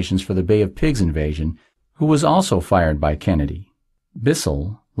Operations for the Bay of Pigs invasion, who was also fired by Kennedy.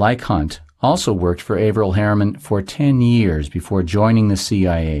 Bissell, like Hunt, also worked for Averell Harriman for 10 years before joining the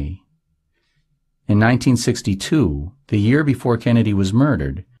CIA. In 1962, the year before Kennedy was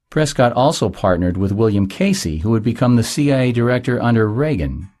murdered, Prescott also partnered with William Casey, who would become the CIA director under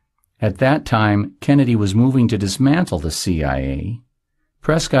Reagan. At that time, Kennedy was moving to dismantle the CIA.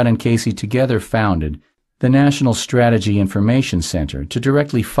 Prescott and Casey together founded the National Strategy Information Center to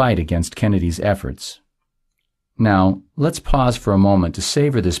directly fight against Kennedy's efforts. Now, let's pause for a moment to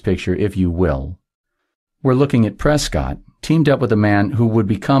savor this picture, if you will. We're looking at Prescott, teamed up with a man who would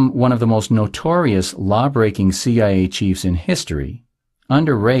become one of the most notorious law-breaking CIA chiefs in history.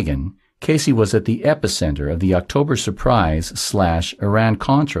 Under Reagan, Casey was at the epicenter of the October Surprise /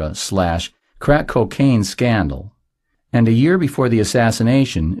 Iran-Contra / crack cocaine scandal. And a year before the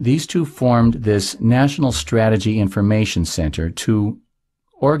assassination, these two formed this National Strategy Information Center to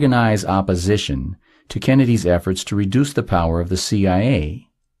organize opposition to Kennedy's efforts to reduce the power of the CIA.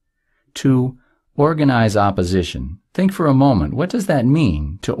 To organize opposition. Think for a moment, what does that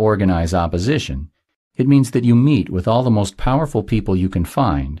mean, to organize opposition? It means that you meet with all the most powerful people you can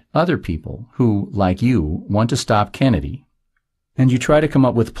find, other people who, like you, want to stop Kennedy. And you try to come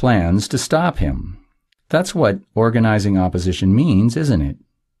up with plans to stop him. That's what organizing opposition means, isn't it?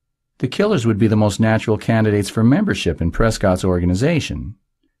 The killers would be the most natural candidates for membership in Prescott's organization.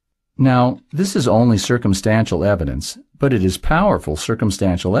 Now, this is only circumstantial evidence, but it is powerful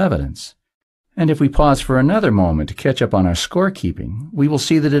circumstantial evidence. And if we pause for another moment to catch up on our scorekeeping, we will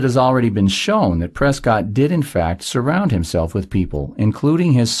see that it has already been shown that Prescott did in fact surround himself with people,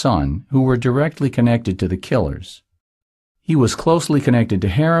 including his son, who were directly connected to the killers. He was closely connected to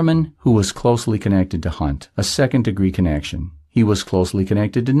Harriman, who was closely connected to Hunt, a second-degree connection. He was closely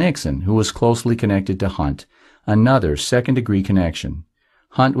connected to Nixon, who was closely connected to Hunt, another second-degree connection.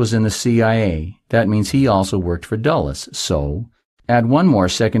 Hunt was in the CIA. That means he also worked for Dulles, so add one more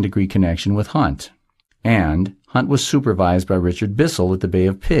second-degree connection with Hunt. And Hunt was supervised by Richard Bissell at the Bay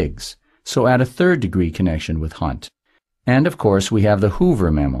of Pigs, so add a third-degree connection with Hunt. And, of course, we have the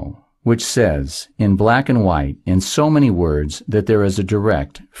Hoover Memo, which says, in black and white, in so many words, that there is a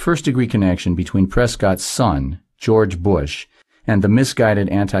direct, first-degree connection between Prescott's son, George Bush, and the misguided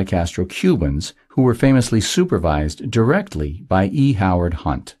anti-Castro Cubans, who were famously supervised directly by E. Howard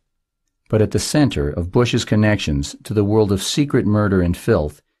Hunt. But at the center of Bush's connections to the world of secret murder and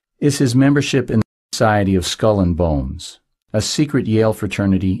filth is his membership in the Society of Skull and Bones, a secret Yale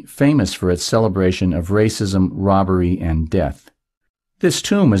fraternity famous for its celebration of racism, robbery, and death. This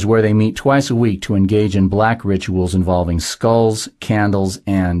tomb is where they meet twice a week to engage in black rituals involving skulls, candles,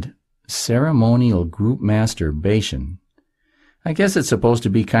 and ceremonial group masturbation. I guess it's supposed to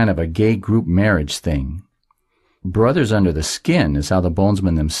be kind of a gay group marriage thing. Brothers under the skin is how the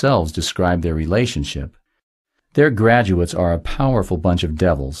Bonesmen themselves describe their relationship. Their graduates are a powerful bunch of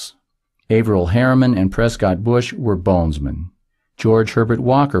devils. Averell Harriman and Prescott Bush were Bonesmen. George Herbert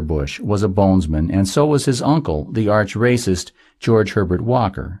Walker Bush was a Bonesman, and so was his uncle, the arch-racist George Herbert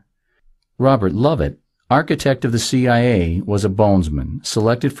Walker. Robert Lovett, architect of the CIA, was a Bonesman,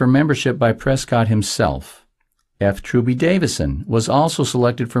 selected for membership by Prescott himself. F. Truby Davison was also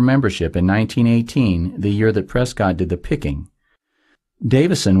selected for membership in 1918, the year that Prescott did the picking.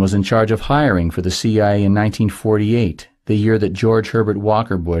 Davison was in charge of hiring for the CIA in 1948, the year that George Herbert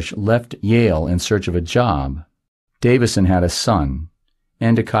Walker Bush left Yale in search of a job. Davison had a son,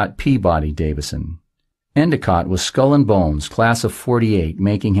 Endicott Peabody Davison. Endicott was Skull and Bones, class of 48,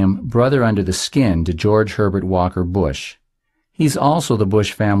 making him brother under the skin to George Herbert Walker Bush. He's also the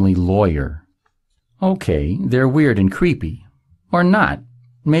Bush family lawyer. Okay, they're weird and creepy. Or not.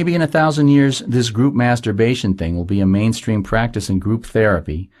 Maybe in 1,000 years, this group masturbation thing will be a mainstream practice in group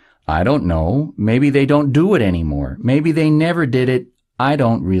therapy. I don't know. Maybe they don't do it anymore. Maybe they never did it. I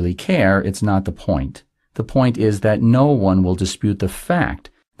don't really care. It's not the point. The point is that no one will dispute the fact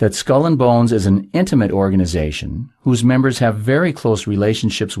that Skull and Bones is an intimate organization whose members have very close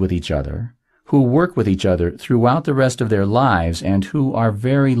relationships with each other, who work with each other throughout the rest of their lives, and who are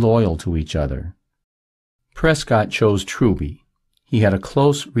very loyal to each other. Prescott chose Truby. He had a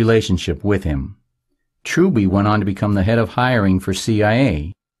close relationship with him. Truby went on to become the head of hiring for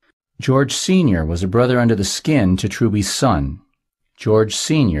CIA. George Sr. was a brother under the skin to Truby's son. George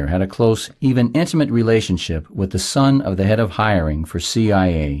Sr. had a close, even intimate relationship with the son of the head of hiring for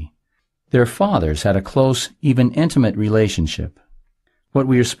CIA. Their fathers had a close, even intimate relationship. What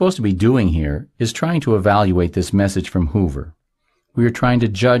we are supposed to be doing here is trying to evaluate this message from Hoover. We are trying to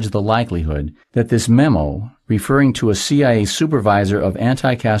judge the likelihood that this memo, referring to a CIA supervisor of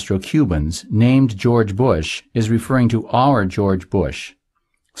anti-Castro Cubans named George Bush, is referring to our George Bush.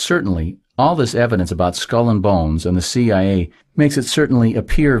 Certainly, all this evidence about Skull and Bones and the CIA makes it certainly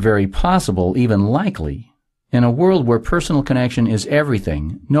appear very possible, even likely. In a world where personal connection is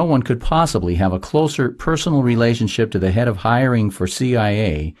everything, no one could possibly have a closer personal relationship to the head of hiring for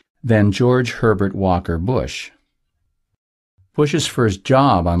CIA than George Herbert Walker Bush. Bush's first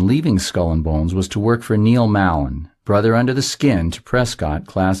job on leaving Skull and Bones was to work for Neil Mallon, brother under the skin to Prescott,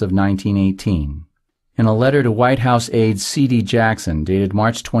 class of 1918. In a letter to White House aide C.D. Jackson, dated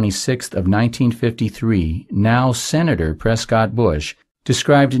March 26 of 1953, now Senator Prescott Bush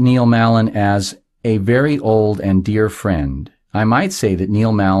described Neil Mallon as a very old and dear friend. I might say that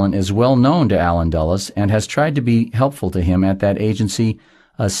Neil Mallon is well known to Allen Dulles and has tried to be helpful to him at that agency,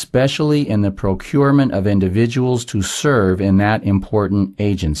 especially in the procurement of individuals to serve in that important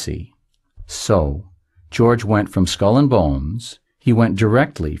agency. So, George went from Skull and Bones. He went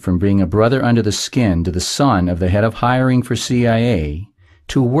directly from being a brother under the skin to the son of the head of hiring for CIA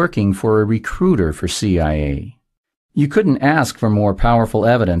to working for a recruiter for CIA. You couldn't ask for more powerful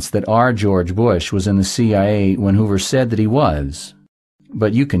evidence that our George Bush was in the CIA when Hoover said that he was.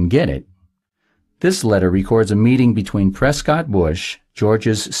 But you can get it. This letter records a meeting between Prescott Bush,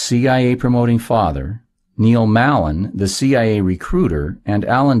 George's CIA-promoting father, Neil Mallon, the CIA recruiter, and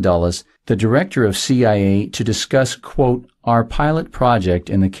Allen Dulles, the director of CIA, to discuss, quote, our pilot project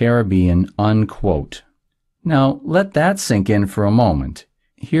in the Caribbean, unquote. Now, let that sink in for a moment.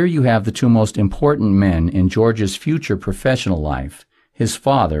 Here you have the two most important men in George's future professional life, his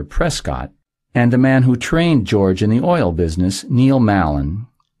father, Prescott, and the man who trained George in the oil business, Neil Mallon,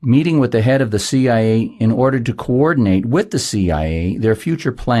 meeting with the head of the CIA in order to coordinate with the CIA their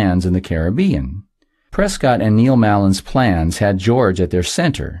future plans in the Caribbean. Prescott and Neil Mallon's plans had George at their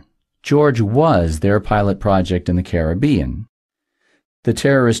center. George was their pilot project in the Caribbean. The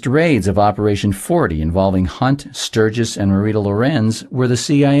terrorist raids of Operation 40 involving Hunt, Sturgis, and Marita Lorenz were the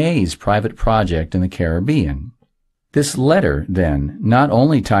CIA's private project in the Caribbean. This letter, then, not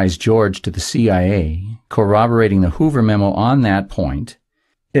only ties George to the CIA, corroborating the Hoover memo on that point,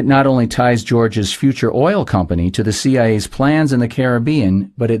 it not only ties George's future oil company to the CIA's plans in the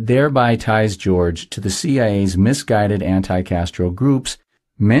Caribbean, but it thereby ties George to the CIA's misguided anti-Castro groups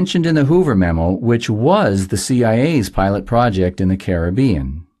mentioned in the Hoover memo, which was the CIA's pilot project in the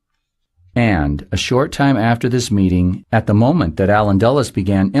Caribbean. And, a short time after this meeting, at the moment that Allen Dulles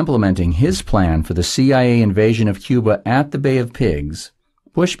began implementing his plan for the CIA invasion of Cuba at the Bay of Pigs,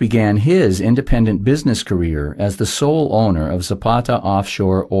 Bush began his independent business career as the sole owner of Zapata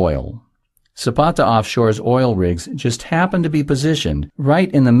Offshore Oil. Zapata Offshore's oil rigs just happened to be positioned right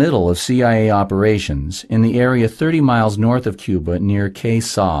in the middle of CIA operations in the area 30 miles north of Cuba near Cay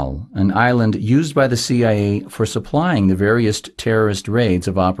Sal, an island used by the CIA for supplying the various terrorist raids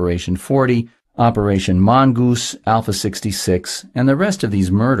of Operation 40, Operation Mongoose, Alpha 66, and the rest of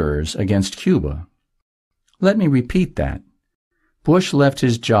these murderers against Cuba. Let me repeat that. Bush left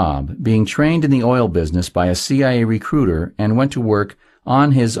his job, being trained in the oil business by a CIA recruiter, and went to work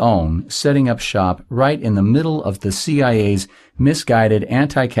on his own, setting up shop right in the middle of the CIA's misguided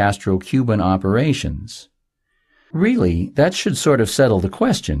anti-Castro Cuban operations. Really, that should sort of settle the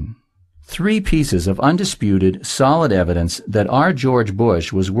question. 3 pieces of undisputed, solid evidence that our George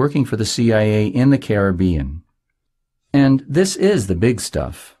Bush was working for the CIA in the Caribbean. And this is the big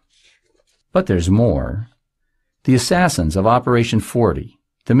stuff. But there's more. The assassins of Operation 40,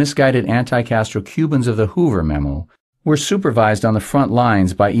 the misguided anti-Castro Cubans of the Hoover memo, were supervised on the front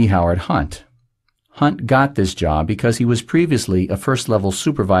lines by E. Howard Hunt. Hunt got this job because he was previously a first-level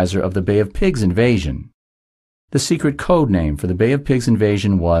supervisor of the Bay of Pigs invasion. The secret code name for the Bay of Pigs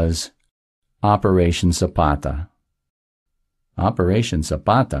invasion was Operation Zapata. Operation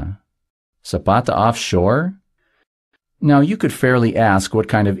Zapata? Zapata offshore? Now, you could fairly ask what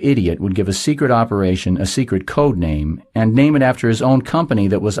kind of idiot would give a secret operation a secret code name and name it after his own company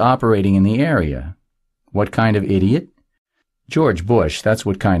that was operating in the area. What kind of idiot? George Bush, that's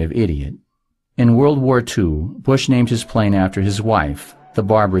what kind of idiot. In World War II, Bush named his plane after his wife, the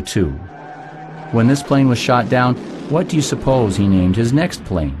Barbara II. When this plane was shot down, what do you suppose he named his next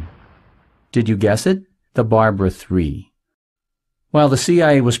plane? Did you guess it? The Barbara III. While the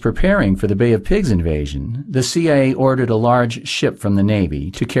CIA was preparing for the Bay of Pigs invasion, the CIA ordered a large ship from the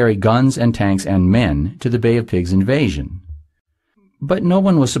Navy to carry guns and tanks and men to the Bay of Pigs invasion. But no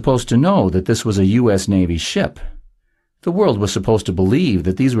one was supposed to know that this was a U.S. Navy ship. The world was supposed to believe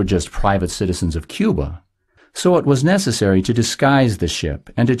that these were just private citizens of Cuba. So it was necessary to disguise the ship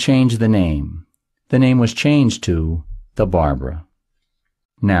and to change the name. The name was changed to the Barbara.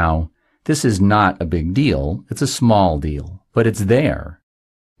 Now, this is not a big deal. It's a small deal, but it's there.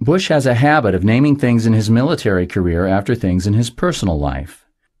 Bush has a habit of naming things in his military career after things in his personal life.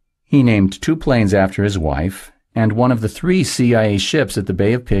 He named 2 planes after his wife, and one of the 3 CIA ships at the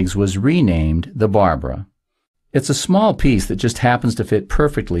Bay of Pigs was renamed the Barbara. It's a small piece that just happens to fit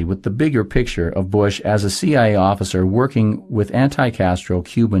perfectly with the bigger picture of Bush as a CIA officer working with anti-Castro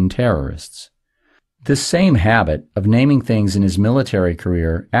Cuban terrorists. This same habit of naming things in his military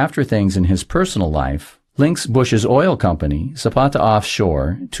career after things in his personal life links Bush's oil company, Zapata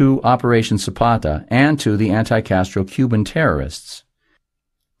Offshore, to Operation Zapata and to the anti-Castro Cuban terrorists.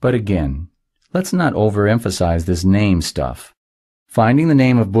 But again, let's not overemphasize this name stuff. Finding the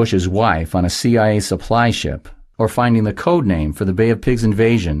name of Bush's wife on a CIA supply ship, or finding the code name for the Bay of Pigs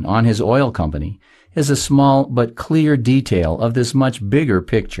invasion on his oil company, is a small but clear detail of this much bigger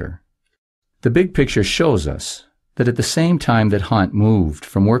picture. The big picture shows us that at the same time that Hunt moved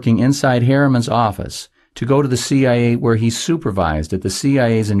from working inside Harriman's office to go to the CIA where he supervised at the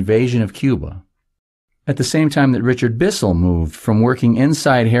CIA's invasion of Cuba, at the same time that Richard Bissell moved from working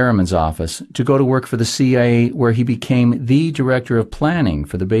inside Harriman's office to go to work for the CIA where he became the director of planning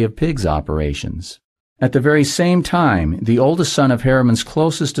for the Bay of Pigs operations, at the very same time the oldest son of Harriman's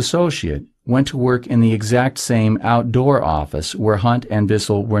closest associate went to work in the exact same outdoor office where Hunt and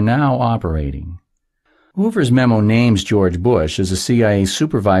Bissell were now operating. Hoover's memo names George Bush as a CIA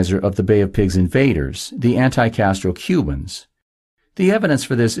supervisor of the Bay of Pigs invaders, the anti-Castro Cubans. The evidence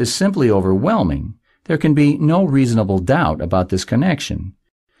for this is simply overwhelming. There can be no reasonable doubt about this connection.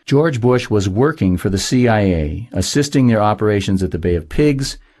 George Bush was working for the CIA, assisting their operations at the Bay of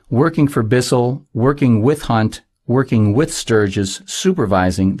Pigs, working for Bissell, working with Hunt, working with Sturgis,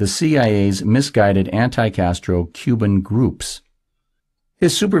 supervising the CIA's misguided anti-Castro Cuban groups.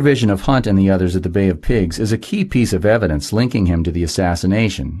 His supervision of Hunt and the others at the Bay of Pigs is a key piece of evidence linking him to the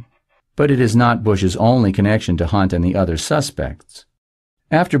assassination, but it is not Bush's only connection to Hunt and the other suspects.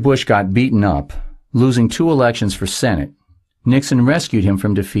 After Bush got beaten up, losing 2 elections for Senate, Nixon rescued him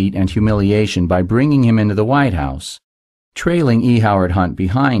from defeat and humiliation by bringing him into the White House, trailing E. Howard Hunt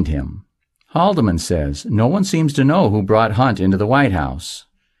behind him. Haldeman says no one seems to know who brought Hunt into the White House.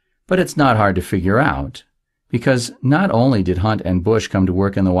 But it's not hard to figure out, because not only did Hunt and Bush come to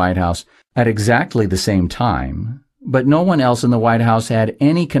work in the White House at exactly the same time, but no one else in the White House had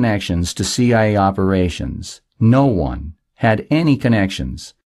any connections to CIA operations. No one had any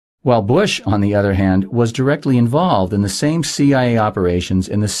connections. While Bush, on the other hand, was directly involved in the same CIA operations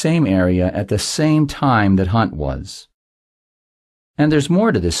in the same area at the same time that Hunt was. And there's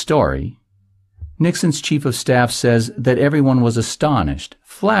more to this story. Nixon's chief of staff says that everyone was astonished,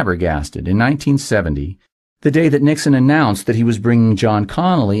 flabbergasted in 1970, the day that Nixon announced that he was bringing John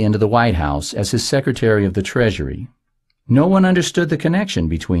Connally into the White House as his Secretary of the Treasury. No one understood the connection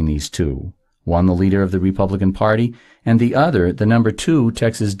between these two, one the leader of the Republican Party and the other the number 2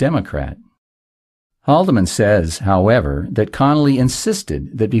 Texas Democrat. Haldeman says, however, that Connally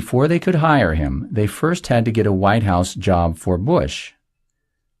insisted that before they could hire him, they first had to get a White House job for Bush.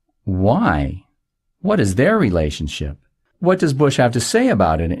 Why? What is their relationship? What does Bush have to say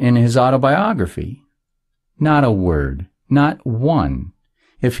about it in his autobiography? Not a word. Not one.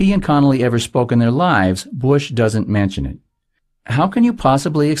 If he and Connally ever spoke in their lives, Bush doesn't mention it. How can you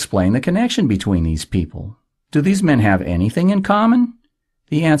possibly explain the connection between these people? Do these men have anything in common?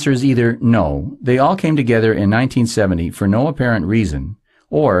 The answer is either no, they all came together in 1970 for no apparent reason,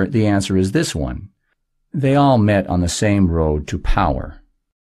 or the answer is this one. They all met on the same road to power.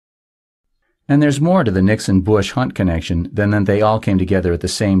 And there's more to the Nixon-Bush-Hunt connection than that they all came together at the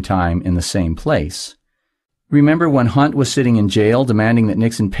same time in the same place. Remember when Hunt was sitting in jail demanding that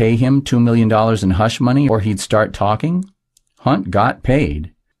Nixon pay him $2 million in hush money or he'd start talking? Hunt got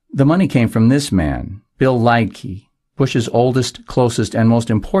paid. The money came from this man, Bill Leitke, Bush's oldest, closest, and most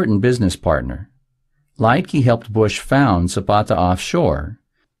important business partner. Leitke helped Bush found Zapata Offshore.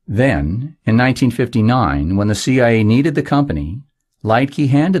 Then, in 1959, when the CIA needed the company, Leitke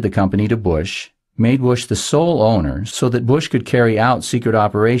handed the company to Bush, made Bush the sole owner so that Bush could carry out secret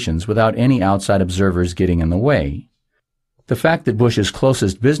operations without any outside observers getting in the way. The fact that Bush's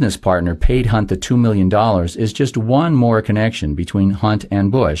closest business partner paid Hunt the $2 million is just one more connection between Hunt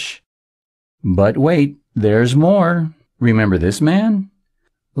and Bush. But wait, there's more. Remember this man?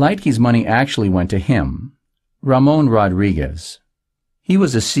 Leitke's money actually went to him, Ramon Rodriguez. He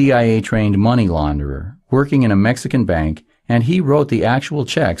was a CIA-trained money launderer working in a Mexican bank and he wrote the actual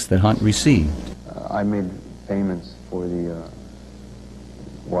checks that Hunt received. I made payments for the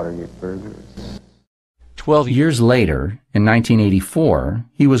Watergate burglars. 12 years later, in 1984,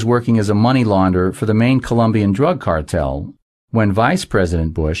 he was working as a money launderer for the main Colombian drug cartel when Vice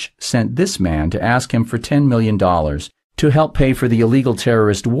President Bush sent this man to ask him for $10 million to help pay for the illegal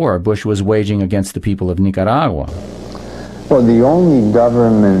terrorist war Bush was waging against the people of Nicaragua. Well, the only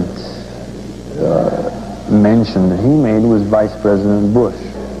government mention that he made was Vice President Bush.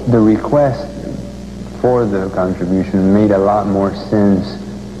 The request for the contribution made a lot more sense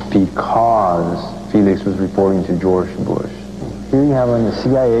because Felix was reporting to George Bush. Here you have a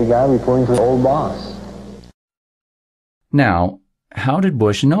CIA guy reporting to the old boss. Now, how did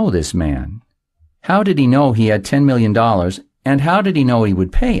Bush know this man? How did he know he had $10 million, and how did he know he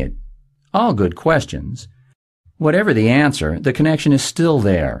would pay it? All good questions. Whatever the answer, the connection is still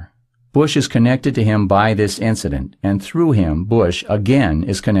there. Bush is connected to him by this incident, and through him, Bush, again,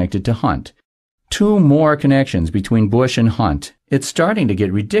 is connected to Hunt. 2 more connections between Bush and Hunt. It's starting to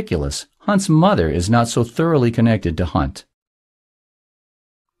get ridiculous. Hunt's mother is not so thoroughly connected to Hunt.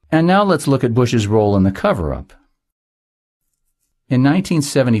 And now let's look at Bush's role in the cover-up. In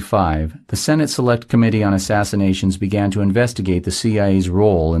 1975, the Senate Select Committee on Assassinations began to investigate the CIA's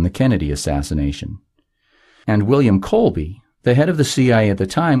role in the Kennedy assassination. And William Colby, the head of the CIA at the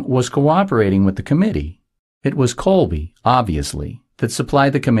time, was cooperating with the committee. It was Colby, obviously, that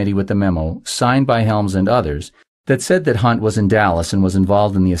supplied the committee with the memo, signed by Helms and others, that said that Hunt was in Dallas and was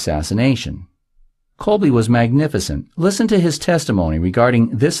involved in the assassination. Colby was magnificent. Listen to his testimony regarding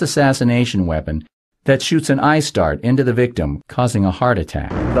this assassination weapon that shoots an ice dart into the victim, causing a heart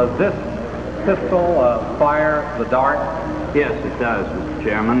attack. Does this pistol fire the dart? Yes, it does, Mr.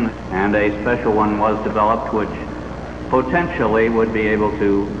 Chairman, and a special one was developed which potentially would be able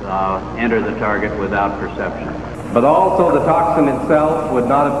to enter the target without perception. But also the toxin itself would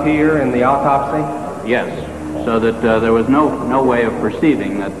not appear in the autopsy? Yes, so that there was no way of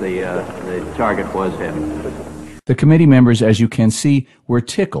perceiving that the target was hit. The committee members, as you can see, were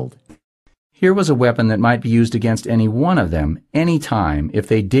tickled. Here was a weapon that might be used against any one of them, any time, if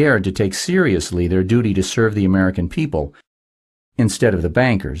they dared to take seriously their duty to serve the American people, instead of the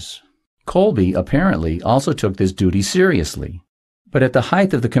bankers. Colby, apparently, also took this duty seriously. But at the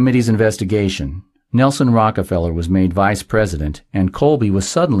height of the committee's investigation, Nelson Rockefeller was made vice president, and Colby was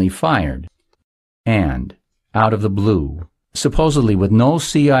suddenly fired. And, out of the blue, supposedly with no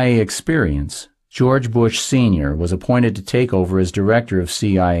CIA experience, George Bush Sr. was appointed to take over as director of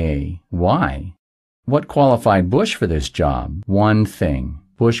CIA. Why? What qualified Bush for this job? One thing.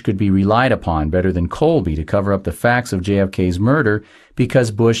 Bush could be relied upon better than Colby to cover up the facts of JFK's murder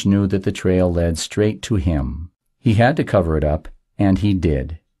because Bush knew that the trail led straight to him. He had to cover it up, and he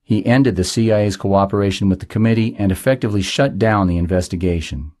did. He ended the CIA's cooperation with the committee and effectively shut down the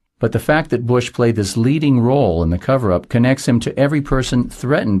investigation. But the fact that Bush played this leading role in the cover-up connects him to every person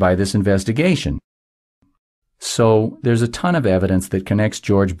threatened by this investigation. So, there's a ton of evidence that connects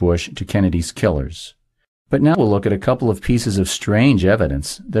George Bush to Kennedy's killers. But now we'll look at a couple of pieces of strange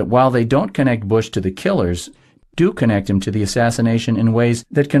evidence that, while they don't connect Bush to the killers, do connect him to the assassination in ways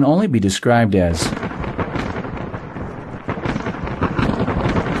that can only be described as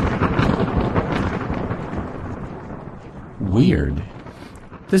weird.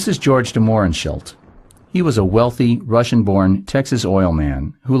 This is George de Mohrenschildt. He was a wealthy, Russian-born Texas oil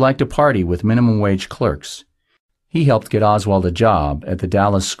man who liked to party with minimum-wage clerks. He helped get Oswald a job at the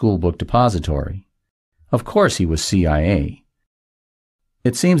Dallas School Book Depository. Of course he was CIA.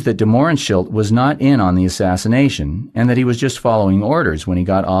 It seems that de Mohrenschildt was not in on the assassination and that he was just following orders when he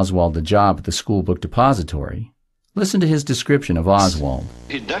got Oswald the job at the School Book Depository. Listen to his description of Oswald.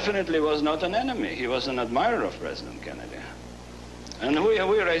 He definitely was not an enemy. He was an admirer of President Kennedy. And we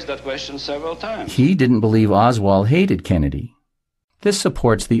raised that question several times. He didn't believe Oswald hated Kennedy. This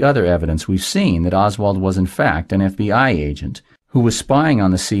supports the other evidence we've seen that Oswald was in fact an FBI agent who was spying on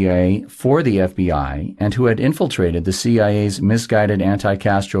the CIA for the FBI and who had infiltrated the CIA's misguided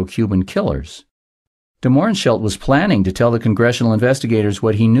anti-Castro Cuban killers. De Mohrenschildt was planning to tell the congressional investigators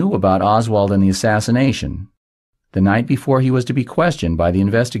what he knew about Oswald and the assassination. The night before he was to be questioned by the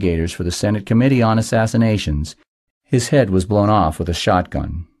investigators for the Senate Committee on Assassinations, his head was blown off with a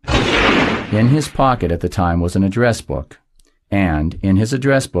shotgun. In his pocket at the time was an address book, and in his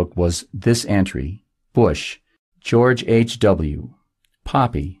address book was this entry: Bush, George H.W.,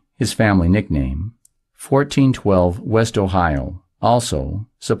 Poppy, his family nickname, 1412 West Ohio, also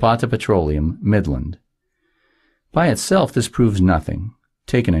Zapata Petroleum, Midland. By itself, this proves nothing.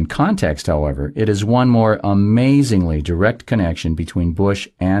 Taken in context, however, it is one more amazingly direct connection between Bush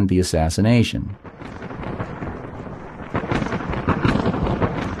and the assassination.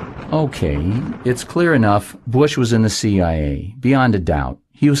 Okay, it's clear enough Bush was in the CIA, beyond a doubt.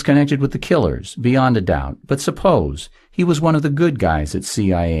 He was connected with the killers, beyond a doubt. But suppose he was one of the good guys at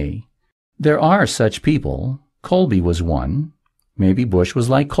CIA. There are such people. Colby was one. Maybe Bush was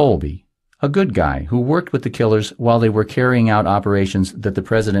like Colby, a good guy who worked with the killers while they were carrying out operations that the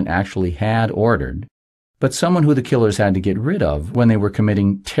president actually had ordered, but someone who the killers had to get rid of when they were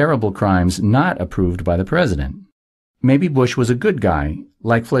committing terrible crimes not approved by the president. Maybe Bush was a good guy,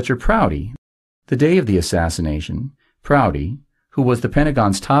 like Fletcher Prouty. The day of the assassination, Prouty, who was the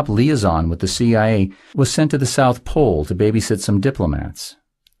Pentagon's top liaison with the CIA, was sent to the South Pole to babysit some diplomats.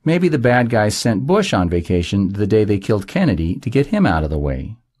 Maybe the bad guys sent Bush on vacation the day they killed Kennedy to get him out of the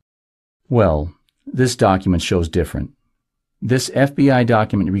way. Well, this document shows different. This FBI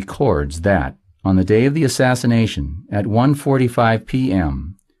document records that, on the day of the assassination, at 1:45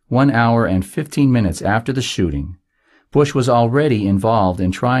 p.m., 1 hour and 15 minutes after the shooting, Bush was already involved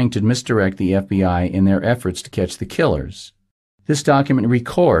in trying to misdirect the FBI in their efforts to catch the killers. This document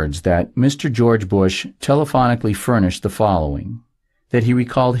records that Mr. George Bush telephonically furnished the following: that he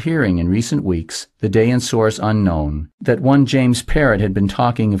recalled hearing in recent weeks, the day and source unknown, that one James Parrott had been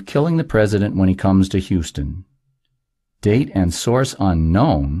talking of killing the president when he comes to Houston. Date and source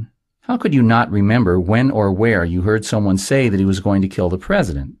unknown? How could you not remember when or where you heard someone say that he was going to kill the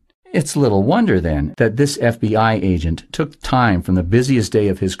president? It's little wonder, then, that this FBI agent took time from the busiest day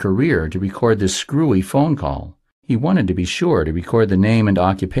of his career to record this screwy phone call. He wanted to be sure to record the name and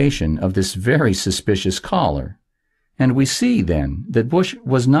occupation of this very suspicious caller. And we see, then, that Bush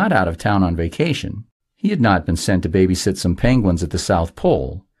was not out of town on vacation. He had not been sent to babysit some penguins at the South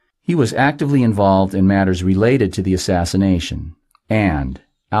Pole. He was actively involved in matters related to the assassination. And,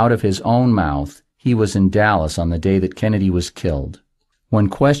 out of his own mouth, he was in Dallas on the day that Kennedy was killed. When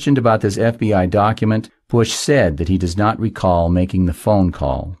questioned about this FBI document, Bush said that he does not recall making the phone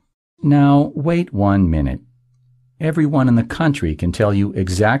call. Now, wait 1 minute. Everyone in the country can tell you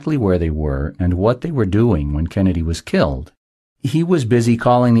exactly where they were and what they were doing when Kennedy was killed. He was busy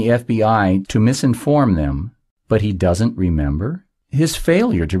calling the FBI to misinform them, but he doesn't remember? His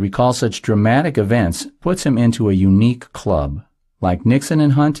failure to recall such dramatic events puts him into a unique club. Like Nixon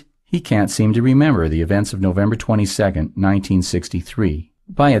and Hunt, he can't seem to remember the events of November 22, 1963.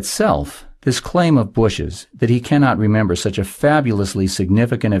 By itself, this claim of Bush's that he cannot remember such a fabulously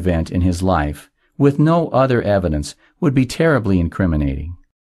significant event in his life with no other evidence would be terribly incriminating.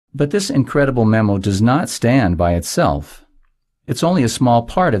 But this incredible memo does not stand by itself. It's only a small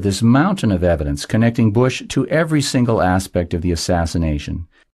part of this mountain of evidence connecting Bush to every single aspect of the assassination: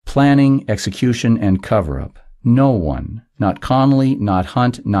 planning, execution, and cover-up. No one, not Connally, not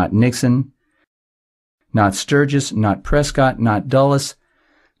Hunt, not Nixon, not Sturgis, not Prescott, not Dulles,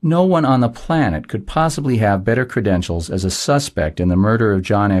 no one on the planet could possibly have better credentials as a suspect in the murder of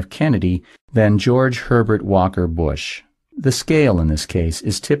John F. Kennedy than George Herbert Walker Bush. The scale in this case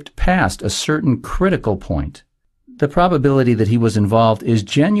is tipped past a certain critical point. The probability that he was involved is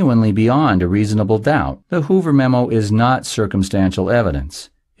genuinely beyond a reasonable doubt. The Hoover memo is not circumstantial evidence.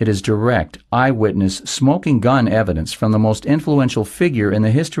 It is direct, eyewitness, smoking gun evidence from the most influential figure in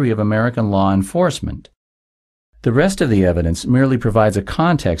the history of American law enforcement. The rest of the evidence merely provides a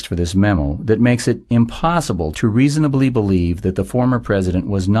context for this memo that makes it impossible to reasonably believe that the former president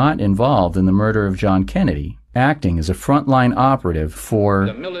was not involved in the murder of John Kennedy, acting as a frontline operative for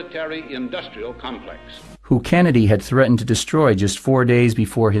the military-industrial complex, who Kennedy had threatened to destroy just 4 days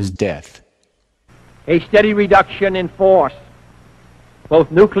before his death. A steady reduction in force, both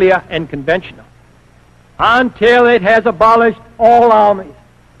nuclear and conventional, until it has abolished all armies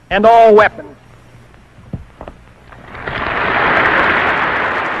and all weapons.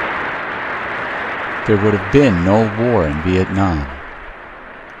 There would have been no war in Vietnam.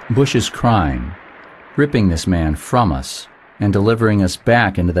 Bush's crime, ripping this man from us and delivering us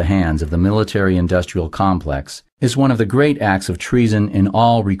back into the hands of the military-industrial complex, is one of the great acts of treason in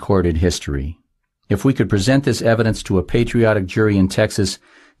all recorded history. If we could present this evidence to a patriotic jury in Texas,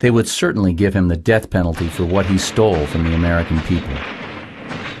 they would certainly give him the death penalty for what he stole from the American people.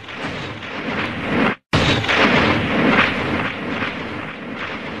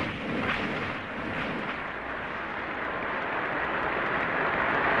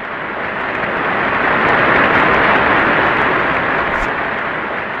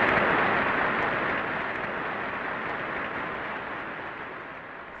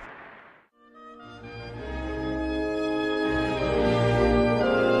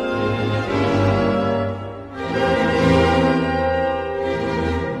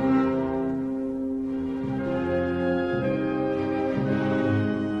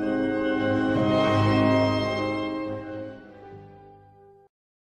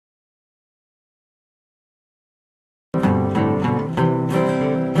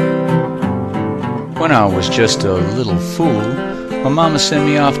 When I was just a little fool, my mama sent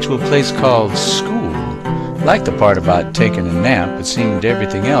me off to a place called school. Liked the part about taking a nap, it seemed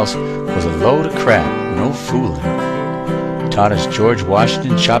everything else was a load of crap, no fooling. Taught us George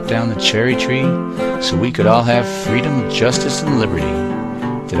Washington chopped down the cherry tree so we could all have freedom, justice, and liberty.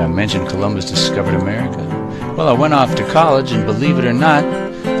 Did I mention Columbus discovered America? Well, I went off to college, and believe it or not,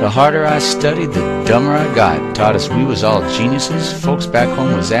 the harder I studied, the dumber I got. Taught us we was all geniuses, folks back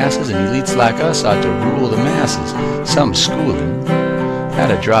home was asses, and elites like us ought to rule the masses. Some schooling. Had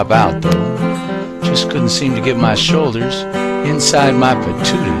to drop out, though. Just couldn't seem to get my shoulders inside my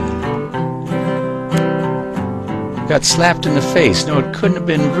patootie. Got slapped in the face. No, it couldn't have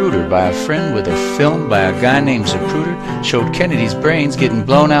been ruder by a friend with a film by a guy named Zapruder. Showed Kennedy's brains getting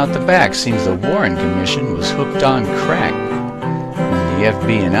blown out the back. Seems the Warren Commission was hooked on crack. And the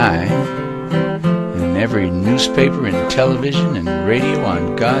FBI, and every newspaper and television and radio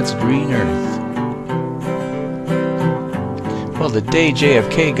on God's green earth. Well, the day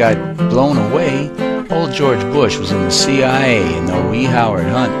JFK got blown away, old George Bush was in the CIA, and though E. Howard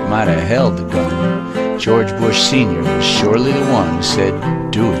Hunt might have held the gun, George Bush Sr. was surely the one who said,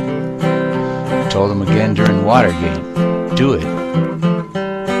 do it. Told him again during Watergate, do it.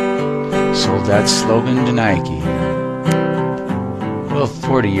 Sold that slogan to Nike. Well,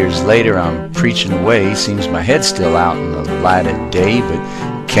 40 years later, I'm preaching away. Seems my head's still out in the light of day,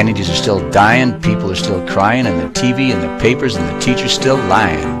 but Kennedys are still dying, people are still crying, and the TV and the papers and the teachers still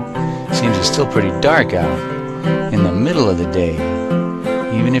lying. Seems it's still pretty dark out in the middle of the day,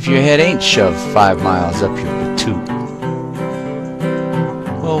 even if your head ain't shoved 5 miles up your patoot.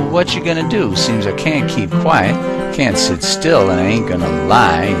 Well, what you gonna do? Seems I can't keep quiet, can't sit still, and I ain't gonna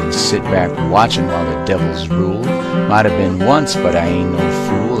lie and sit back watching while the devils rule. Might have been once, but I ain't no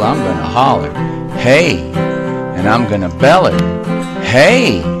fool. I'm gonna holler, hey, and I'm gonna beller,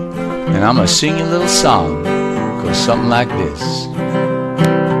 hey, and I'm gonna sing you a little song. Goes something like this.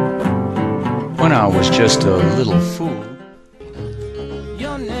 When I was just a little fool.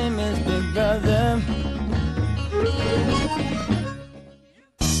 Your name is Big Brother.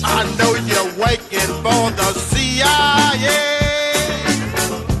 I know you're waiting for the CIA.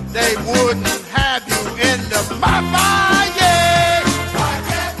 They wouldn't have you in the mafia. Why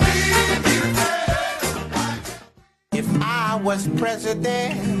can't we be If I was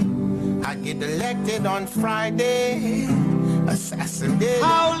president, I'd get elected on Friday. Assassinated.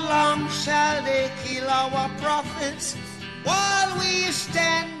 How long shall they kill our prophets while we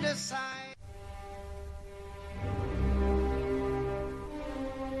stand aside?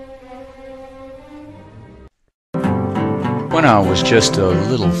 When I was just a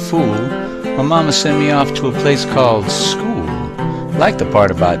little fool, my mama sent me off to a place called school. Liked the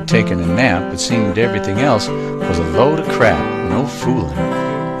part about taking a nap, it seemed everything else was a load of crap, no fooling.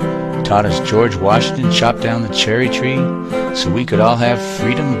 Taught us George Washington chopped down the cherry tree so we could all have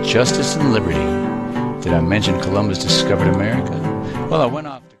freedom, justice, and liberty. Did I mention Columbus discovered America? Well, I went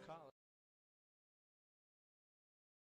off